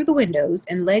shoots through the windows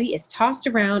and Letty is tossed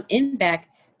around in back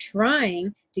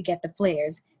trying to get the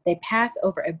flares. They pass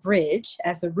over a bridge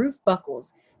as the roof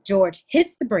buckles. George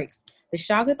hits the brakes. The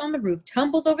Shoggoth on the roof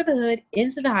tumbles over the hood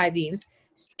into the high beams,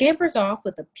 scampers off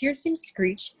with a piercing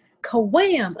screech.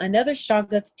 Ka-wham! Another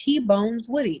Shoggoth T-bones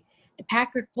Woody. The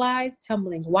Packard flies,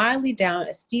 tumbling wildly down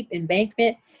a steep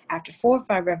embankment. After 4 or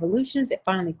 5 revolutions, it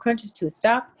finally crunches to a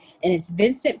stop, and it's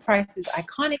Vincent Price's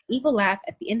iconic evil laugh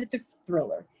at the end of the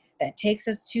thriller that takes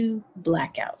us to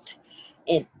blackout.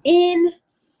 An end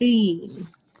scene.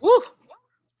 Woo!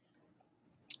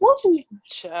 Woo!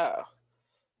 Ciao.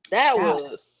 That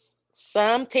was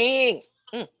something.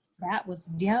 That was,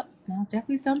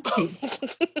 definitely something.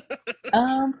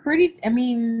 Pretty,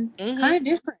 kind of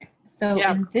different. So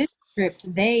in this script,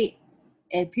 it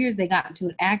appears they got into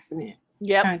an accident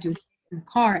trying to escape in the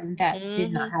car, and that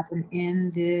did not happen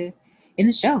in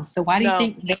the show. So why do you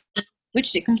think they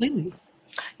switched it completely?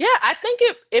 Yeah, I think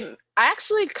I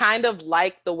actually kind of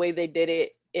like the way they did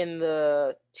it in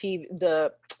the TV,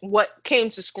 what came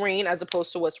to screen as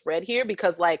opposed to what's read here,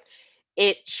 because like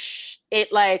it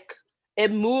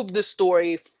moved the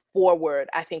story forward,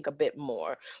 I think, a bit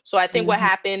more. So I think what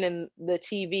happened in the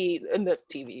TV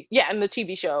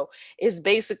show is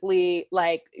basically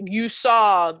like you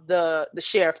saw the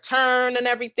sheriff turn and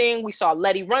everything. We saw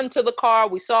Letty run to the car.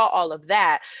 We saw all of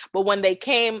that. But when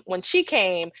she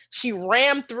came, she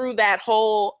ran through that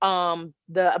whole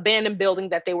the abandoned building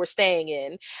that they were staying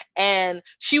in, and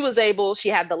she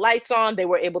had the lights on. They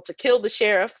were able to kill the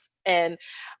sheriff, and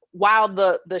while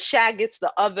the Shaggoths,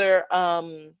 the other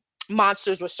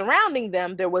monsters were surrounding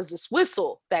them, there was this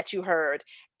whistle that you heard,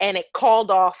 and it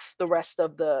called off the rest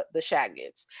of the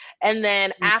Shaggoths. And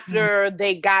then after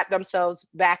they got themselves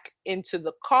back into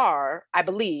the car, I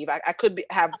believe, I could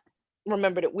have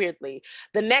remembered it weirdly,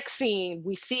 the next scene,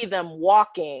 we see them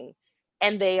walking,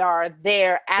 and they are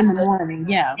there in the morning.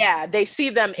 Yeah, they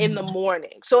see them in the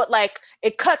morning. So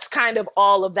it cuts kind of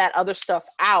all of that other stuff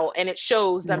out, and it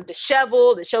shows them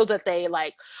disheveled. It shows that they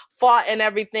like fought and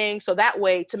everything. So that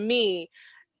way, to me,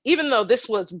 even though this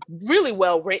was really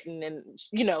well written and,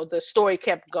 you know, the story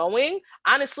kept going,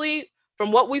 honestly,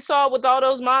 from what we saw with all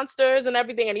those monsters and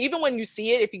everything, and even when you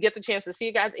see it, if you get the chance to see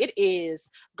it, guys, it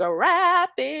is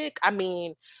graphic. I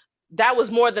mean, that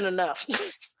was more than enough.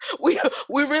 we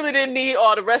really didn't need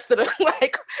all the rest of the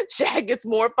like Shaq gets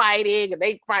more fighting and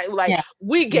they fight, like Yeah.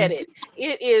 we get it.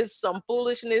 It is some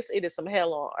foolishness. It is some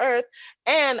hell on earth.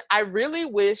 And I really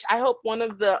wish, I hope one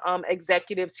of the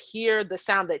executives hear the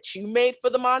sound that you made for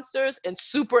the monsters and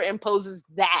superimposes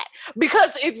that,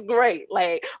 because it's great.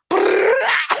 Like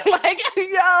like yo,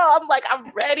 I'm like,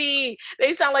 I'm ready.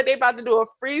 They sound like they about to do a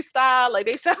freestyle. Like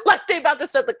they sound like they about to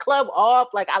set the club off.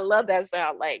 Like I love that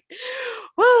sound. Like,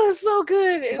 oh, it's so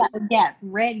good. It's Yeah,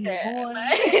 ready, boy.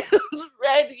 it's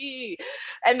ready.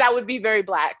 And that would be very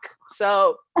Black.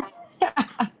 So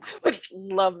I would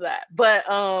love that. But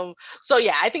so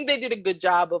yeah, I think they did a good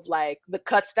job of like the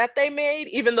cuts that they made,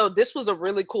 even though this was a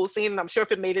really cool scene. And I'm sure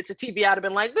if it made it to TV, I'd have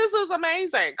been like, this is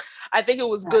amazing. I think it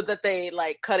was good that they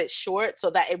like cut it short so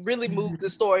that it really moved the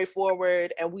story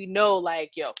forward. And we know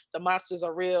like, yo, the monsters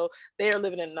are real. They are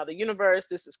living in another universe.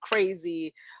 This is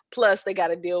crazy. Plus they got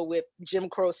to deal with Jim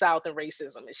Crow South and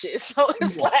racism and shit. So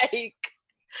it's like,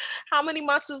 how many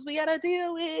monsters we gotta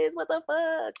deal with? What the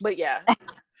fuck? But yeah.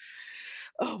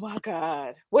 Oh my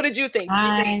God. What did you think? Did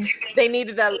you think they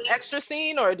needed that extra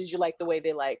scene, or did you like the way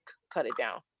they like cut it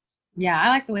down? Yeah, I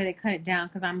like the way they cut it down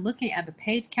because I'm looking at the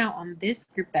page count on this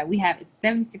script that we have. It's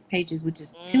 76 pages, which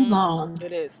is too long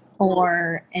It is.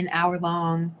 for an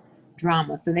hour-long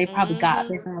drama. So they probably got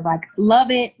this and was like,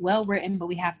 love it, well written, but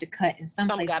we have to cut in some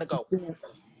places gotta go.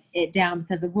 it down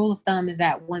because the rule of thumb is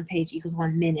that 1 page equals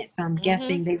 1 minute. So I'm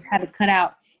guessing they just had to cut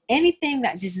out anything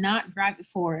that did not drive it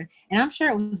forward. And I'm sure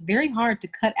it was very hard to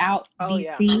cut out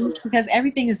these scenes because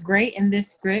everything is great in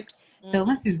this script. So it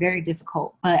must be very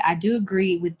difficult. But I do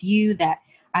agree with you that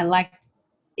I liked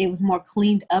it was more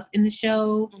cleaned up in the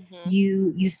show.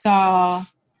 You saw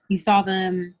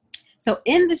them. So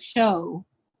in the show,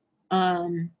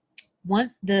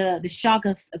 once the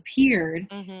Shoggoths appeared,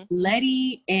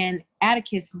 Letty and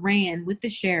Atticus ran with the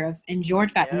sheriffs, and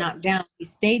George got knocked down. He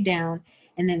stayed down,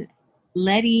 and then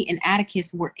Letty and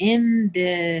Atticus were in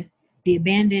the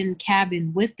abandoned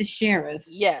cabin with the sheriffs.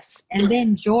 Yes. And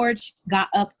then George got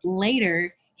up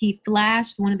later. He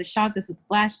flashed one of the Shoggoths with a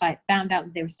flashlight, found out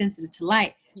that they were sensitive to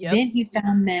light. Then he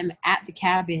found them at the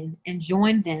cabin and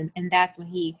joined them, and that's when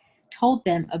he told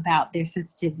them about their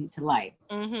sensitivity to light.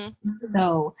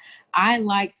 So I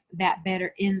liked that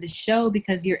better in the show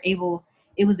because you're able.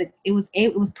 It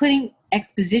was putting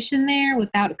exposition there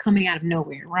without it coming out of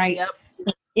nowhere, right?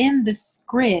 So in the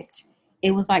script,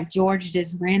 it was like George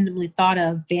just randomly thought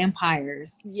of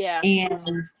vampires.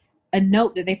 And a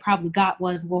note that they probably got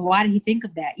was, well, why did he think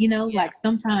of that? You know, like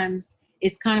sometimes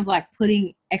it's kind of like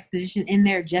putting exposition in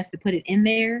there just to put it in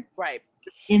there. Right.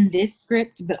 In this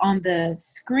script, but on the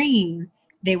screen,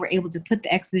 they were able to put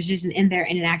the exposition in there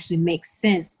and it actually makes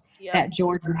sense that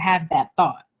George would have that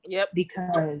thought.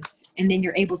 Because, and then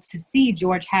you're able to see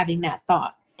George having that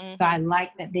thought. So I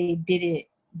like that they did it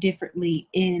differently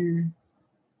in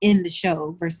the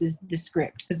show versus the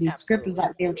script, because the script was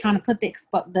like they were trying to put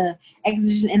the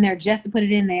exposition in there just to put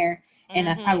it in there, and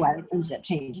that's probably why they ended up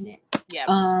changing it.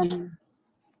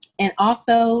 And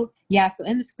also, so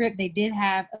in the script they did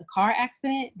have a car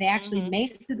accident. They actually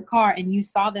made it to the car, and you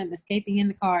saw them escaping in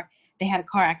the car. They had a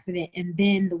car accident, and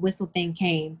then the whistle thing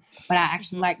came. But I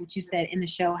actually like what you said in the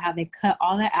show, how they cut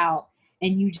all that out,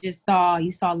 and you saw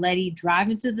Letty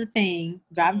driving to the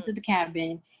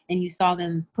cabin, and you saw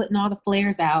them putting all the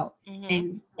flares out,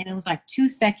 and it was like 2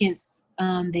 seconds.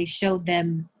 They showed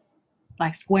them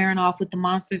like squaring off with the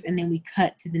monsters, and then we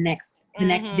cut to the next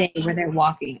day where they're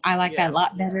walking. I like that a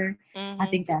lot better. I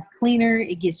think that's cleaner.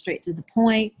 It gets straight to the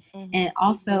point, and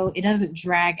also it doesn't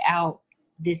drag out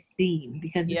this scene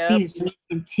because the scene is really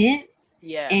intense.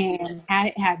 And had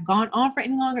it had gone on for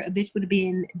any longer, a bitch would have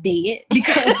been dead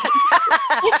because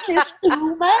it's just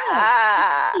too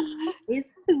much. It's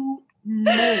too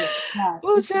much.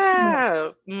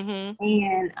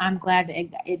 And I'm glad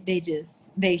that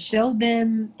they showed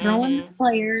them throwing the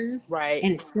flares,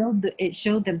 and it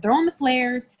showed them throwing the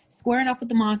flares, squaring off with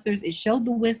the monsters. It showed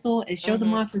the whistle. It showed the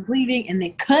monsters leaving, and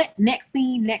then cut next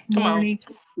scene, next morning.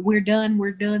 We're done.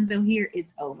 So here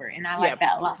it's over, and I like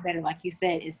that a lot better. Like you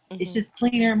said, it's just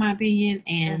cleaner in my opinion.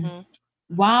 And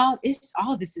while it's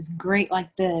all this is great, like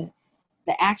the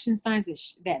action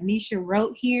signs that Misha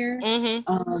wrote here,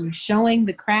 showing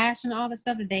the crash and all the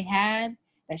stuff that they had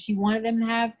that she wanted them to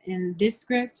have in this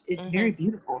script is very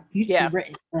beautifully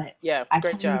written. But I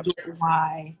great job. Get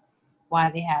why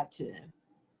they had to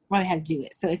do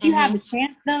it. So if you have the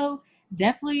chance, though,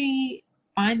 definitely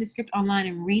find the script online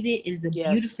and read it. It is a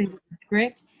Yes. beautifully written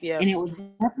script, and it Yes. will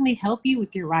definitely help you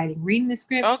with your writing. Reading the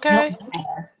script Okay. helped my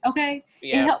ass. Okay, it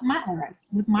Yeah. helped my ass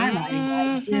with my writing.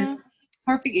 Like, just Mm-hmm.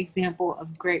 perfect example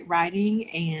of great writing.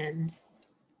 And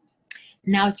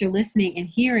now that you're listening and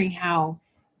hearing how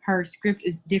her script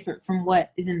is different from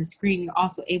what is in the screen, you're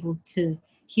also able to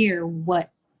hear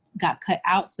what got cut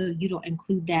out, so you don't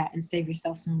include that and save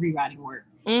yourself some rewriting work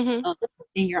Mm-hmm.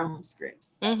 in your own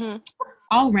scripts. So Mm-hmm.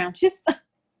 all around, just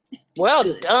Well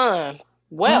good. done.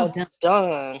 Well Well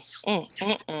done.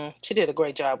 done. She did a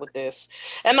great job with this,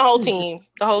 and the whole team.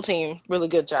 The whole team, really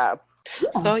good job.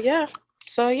 Yeah. So yeah.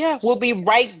 So yeah, we'll be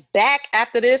right back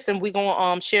after this, and we're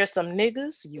gonna share some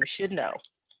niggas you should know.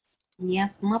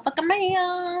 Yes, motherfucker,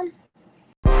 ma'am.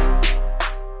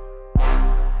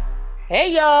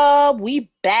 Hey y'all,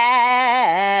 we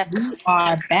back. We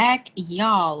are back,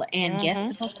 y'all. And guess Mm-hmm.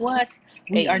 the fuck what?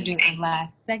 We are Hey. doing our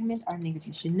last segment, our niggas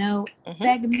you should know Mm-hmm.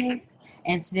 segment.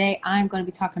 And today I'm going to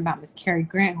be talking about Miss Cary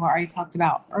Grant, who I already talked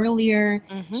about earlier.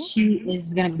 Mm-hmm. She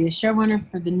is going to be the showrunner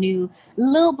for the new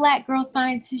Little Black Girl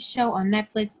Scientist show on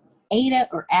Netflix,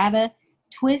 Ada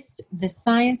Twist the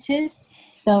Scientist.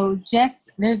 So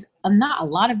just there's not a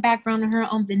lot of background on her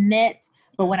on the net.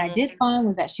 But what I did find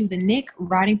was that she was a Nick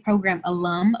writing program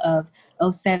alum of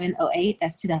 07, 08.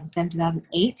 That's 2007,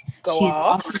 2008. Go She is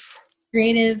also off.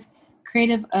 creative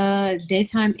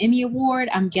daytime Emmy Award,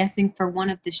 I'm guessing, for one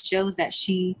of the shows that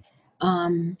she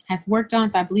has worked on.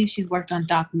 So I believe she's worked on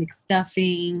Doc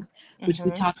McStuffins, which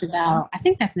we Mm-hmm. talked about. I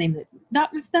think that's the name of it.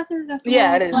 Doc McStuffins. That's the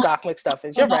Yeah, one it with is Doc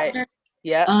McStuffins. You're right. the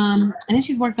Yeah. and then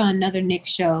she's worked on another Nick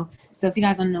show. So if you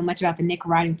guys don't know much about the Nick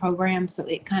writing program, so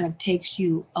it kind of takes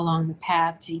you along the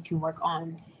path so you can work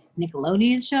on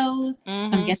Nickelodeon shows. So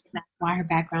I'm Mm-hmm. guessing that's why her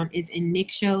background is in Nick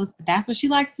shows. But that's what she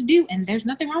likes to do, and there's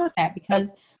nothing wrong with that,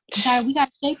 because we got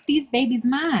to shape these babies'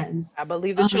 minds. I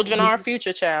believe the children are our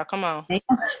future, child. Come on.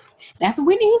 That's what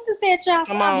Whitney Houston said, y'all.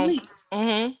 So Come I on. believe.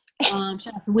 Mm-hmm.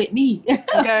 Shout out to Whitney.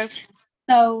 Okay.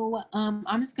 So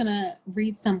I'm just gonna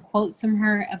read some quotes from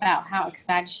her about how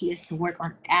excited she is to work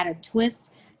on Ada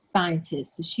Twist,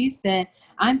 Scientist. So she said,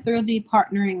 "I'm thrilled to be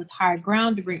partnering with Higher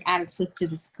Ground to bring Ada Twist to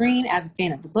the screen. As a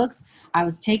fan of the books, I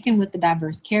was taken with the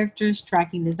diverse characters,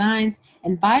 striking designs,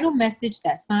 and vital message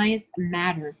that science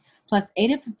matters. Plus,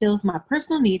 Ada fulfills my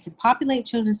personal need to populate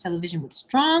children's television with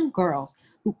strong girls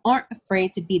who aren't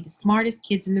afraid to be the smartest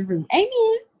kids in the room."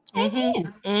 Amen.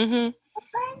 Amen. Mm-hmm.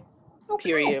 Okay.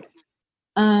 Period.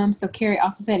 So Cary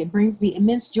also said, "It brings me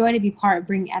immense joy to be part of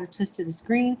bringing Ada Twist to the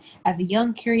screen. As a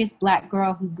young, curious Black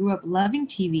girl who grew up loving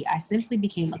TV, I simply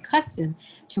became accustomed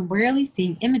to rarely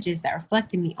seeing images that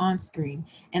reflected me on screen,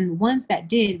 and the ones that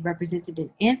did represented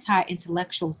an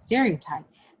anti-intellectual stereotype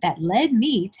that led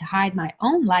me to hide my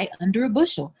own light under a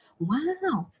bushel."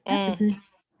 Wow, that's a good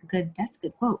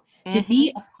quote. To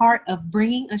be a part of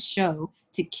bringing a show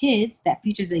to kids that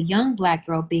features a young Black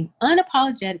girl being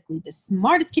unapologetically the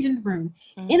smartest kid in the room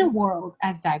in a world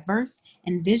as diverse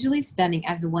and visually stunning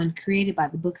as the one created by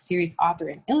the book series author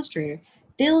and illustrator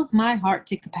fills my heart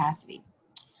to capacity.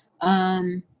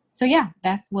 So yeah,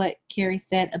 that's what Cary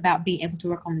said about being able to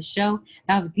work on the show.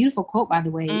 That was a beautiful quote, by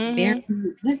the way.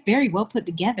 Very well put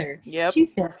together. Yep. She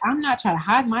said, "I'm not trying to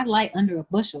hide my light under a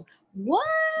bushel." What?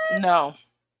 No.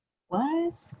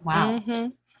 What? Wow.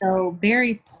 So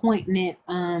very poignant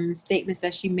statements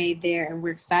that she made there, and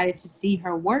we're excited to see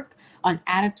her work on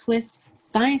Ada Twist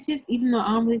Scientist. Even though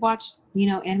I don't really watch,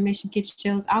 animation kids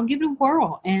shows, I'll give it a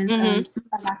whirl. And see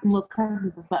if I got some little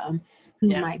cousins or something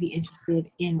who might be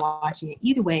interested in watching it.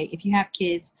 Either way, if you have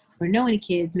kids or know any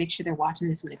kids, make sure they're watching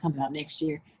this when it comes out next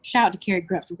year. Shout out to Cary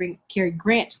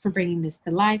Grant for bringing this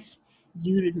to life.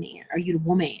 You the man, or you the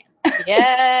woman.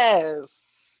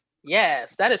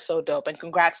 Yes, that is so dope, and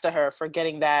congrats to her for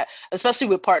getting that, especially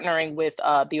with partnering with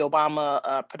the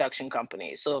Obama production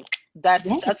company. So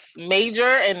that's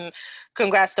major, and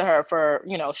congrats to her for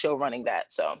show running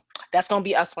that. So that's gonna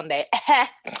be us one day.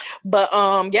 But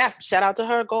yeah, shout out to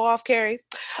her. Go off, Cary.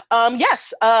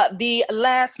 Yes, the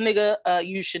last nigga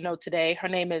you should know today. Her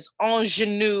name is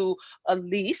Ingenue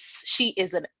Elise. She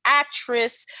is an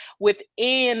actress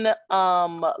within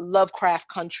Lovecraft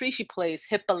Country. She plays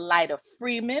Hippolyta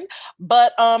Freeman,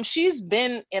 but she's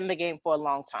been in the game for a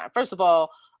long time. First of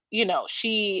all,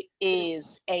 she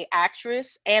is a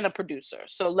actress and a producer.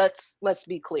 So let's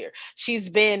be clear. She's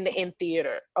been in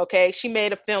theater, okay? She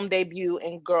made a film debut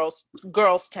in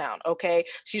Girls Town, okay?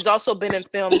 She's also been in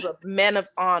films of Men of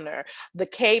Honor, The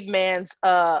Caveman's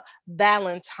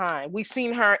Valentine. We've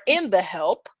seen her in The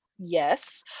Help.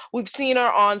 Yes, we've seen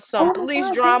her on some police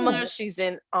drama. She's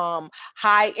in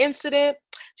High Incident.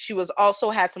 She was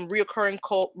also had some reoccurring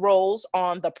roles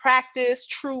on The Practice,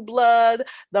 True Blood,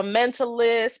 The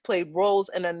Mentalist, played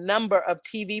roles in a number of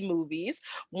TV movies,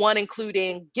 one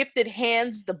including Gifted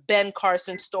Hands, the Ben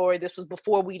Carson story. This was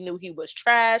before we knew he was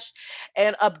trash,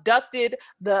 and Abducted,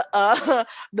 the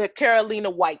Carolina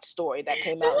White story that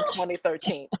came out in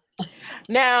 2013.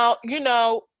 Now,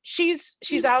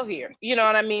 she's out here. You know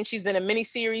what I mean? She's been in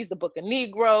miniseries, The Book of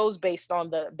Negroes, based on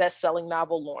the best-selling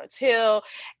novel Lawrence Hill.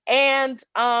 And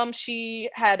she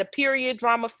had a period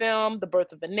drama film, The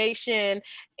Birth of a Nation.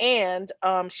 And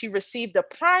she received a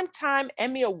Primetime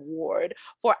Emmy Award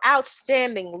for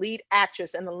Outstanding Lead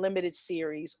Actress in a Limited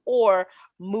Series or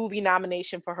Movie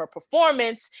nomination for her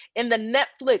performance in the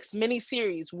Netflix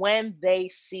miniseries When They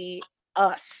See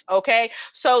Us. Okay,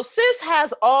 so sis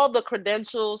has all the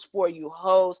credentials for you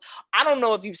hoes. I don't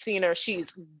know if you've seen her.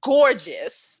 She's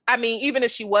gorgeous. I mean, even if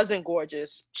she wasn't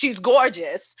gorgeous, she's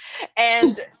gorgeous.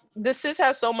 And the sis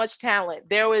has so much talent.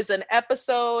 There was an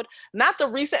episode, not the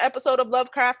recent episode of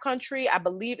Lovecraft Country, I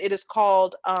believe it is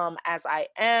called As I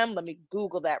Am. Let me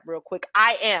Google that real quick.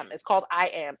 I Am. It's called I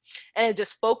Am. And it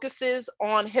just focuses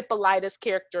on Hippolyta's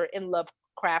character in Lovecraft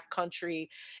Country.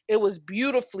 It was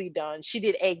beautifully done. She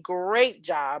did a great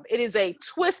job. It is a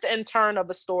twist and turn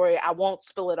of a story. I won't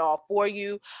spill it all for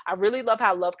you. I really love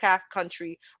how Lovecraft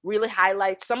Country really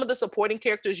highlights some of the supporting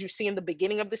characters you see in the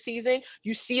beginning of the season.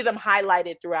 You see them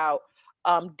highlighted throughout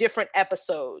different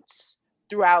episodes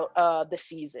throughout the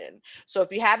season. So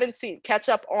if you haven't seen, catch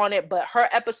up on it. But her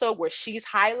episode where she's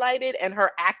highlighted and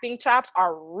her acting chops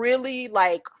are really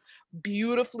like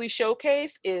beautifully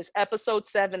showcased is episode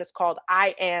 7. It's called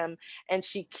I Am, and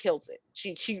she kills it.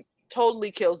 She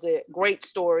totally kills it. Great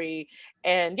story.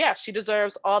 And yeah, she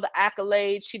deserves all the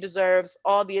accolades. She deserves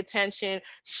all the attention.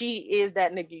 She is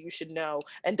that nigga you should know.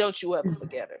 And don't you ever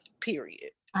forget her.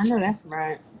 Period. I know that's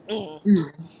right.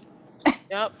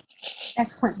 Yep.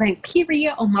 That's point blank.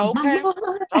 Period. Oh my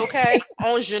mama. Okay.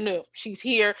 Ingenue. She's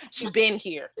here. She's been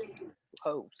here.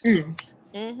 Hoes.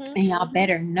 And y'all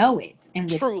better know it.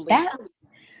 And with Truly. that,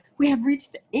 we have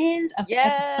reached the end of the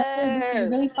episode. This was a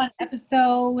really fun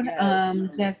episode.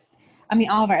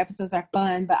 All of our episodes are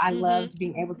fun, but I loved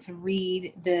being able to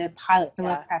read the pilot for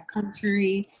Lovecraft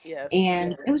Country.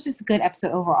 And it was just a good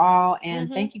episode overall. And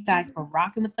thank you guys for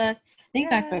rocking with us. Thank you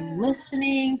guys for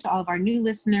listening, to all of our new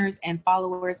listeners and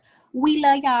followers. We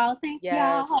love y'all. Thank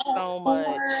y'all so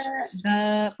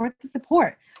much for the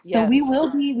support. So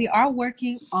we are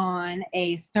working on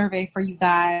a survey for you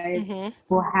guys.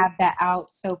 We'll have that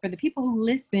out. So for the people who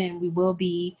listen, we will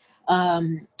be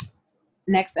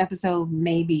next episode,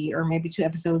 maybe 2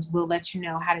 episodes, we'll let you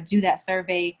know how to do that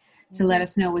survey to let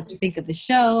us know what you think of the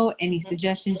show, any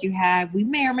suggestions you have. We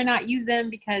may or may not use them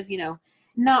because,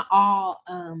 not all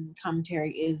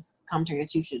commentary is commentary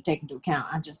that you should take into account.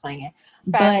 I'm just saying it.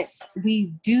 Facts. But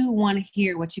we do want to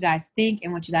hear what you guys think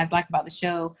and what you guys like about the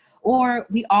show, or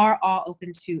we are all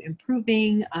open to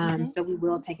improving. So we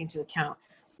will take into account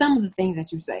some of the things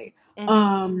that you say.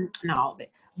 Not all of it.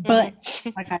 But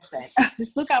like I said,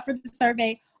 just look out for the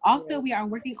survey. Also, we are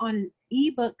working on an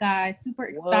ebook, guys. Super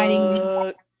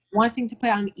exciting. Wanting to put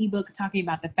out an ebook talking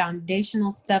about the foundational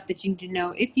stuff that you need to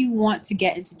know if you want to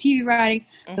get into TV writing.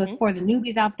 So it's for the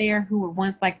newbies out there who were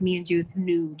once like me and Judith, who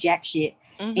knew jack shit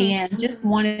and just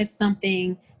wanted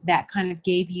something that kind of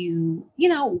gave you,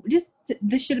 just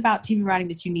the shit about TV writing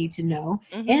that you need to know.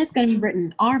 And it's going to be written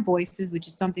in our voices, which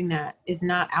is something that is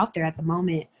not out there at the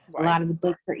moment. A lot of the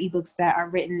books or ebooks that are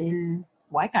written in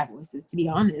white guy voices, to be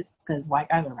honest, because white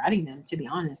guys are writing them, to be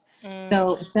honest.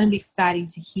 So it's going to be exciting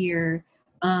to hear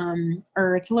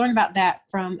or to learn about that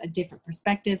from a different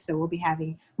perspective. So we'll be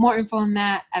having more info on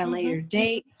that at a later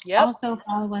date. Also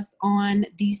follow us on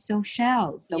the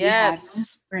socials. So we have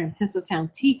Instagram,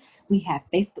 Tinseltown Tea. We have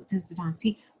Facebook, Tinseltown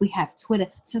Tea. We have Twitter,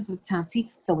 Tinseltown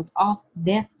Tea. So it's all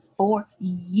there for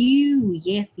you.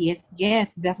 Yes.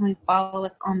 Definitely follow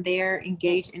us on there.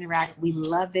 Engage, interact. We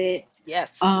love it.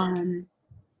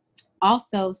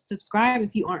 Also, subscribe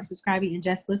if you aren't subscribing and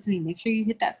just listening. Make sure you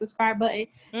hit that subscribe button.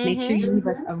 Make sure you leave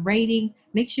us a rating.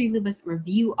 Make sure you leave us a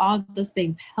review. All those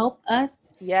things help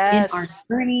us in our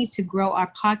journey to grow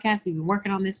our podcast. We've been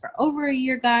working on this for over a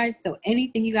year, guys. So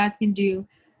anything you guys can do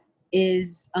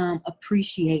is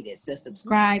appreciated. So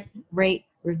subscribe, rate,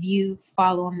 review,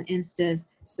 follow on the Instas,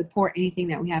 support anything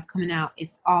that we have coming out.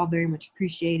 It's all very much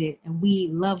appreciated. And we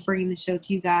love bringing the show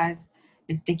to you guys.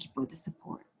 And thank you for the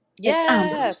support.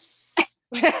 Yes.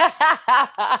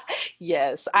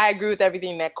 Yes, I agree with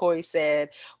everything that Corey said.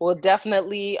 We'll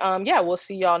definitely, we'll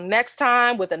see y'all next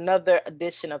time with another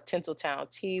edition of Tinseltown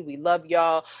Tea. We love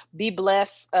y'all. Be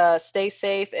blessed, stay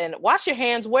safe, and wash your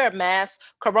hands, wear a mask.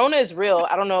 Corona is real.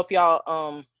 I don't know if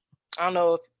y'all I don't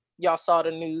know if y'all saw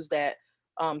the news that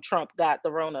Trump got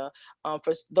the Rona.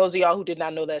 For those of y'all who did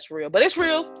not know, that's real, but it's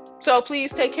real. So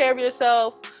please take care of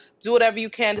yourself. Do whatever you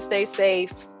can to stay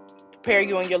safe. Prepare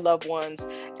you and your loved ones.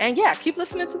 And yeah, keep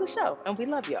listening to the show. And we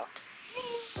love y'all.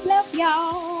 Love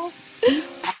y'all.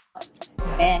 Peace out.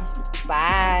 Bye.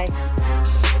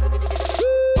 Bye.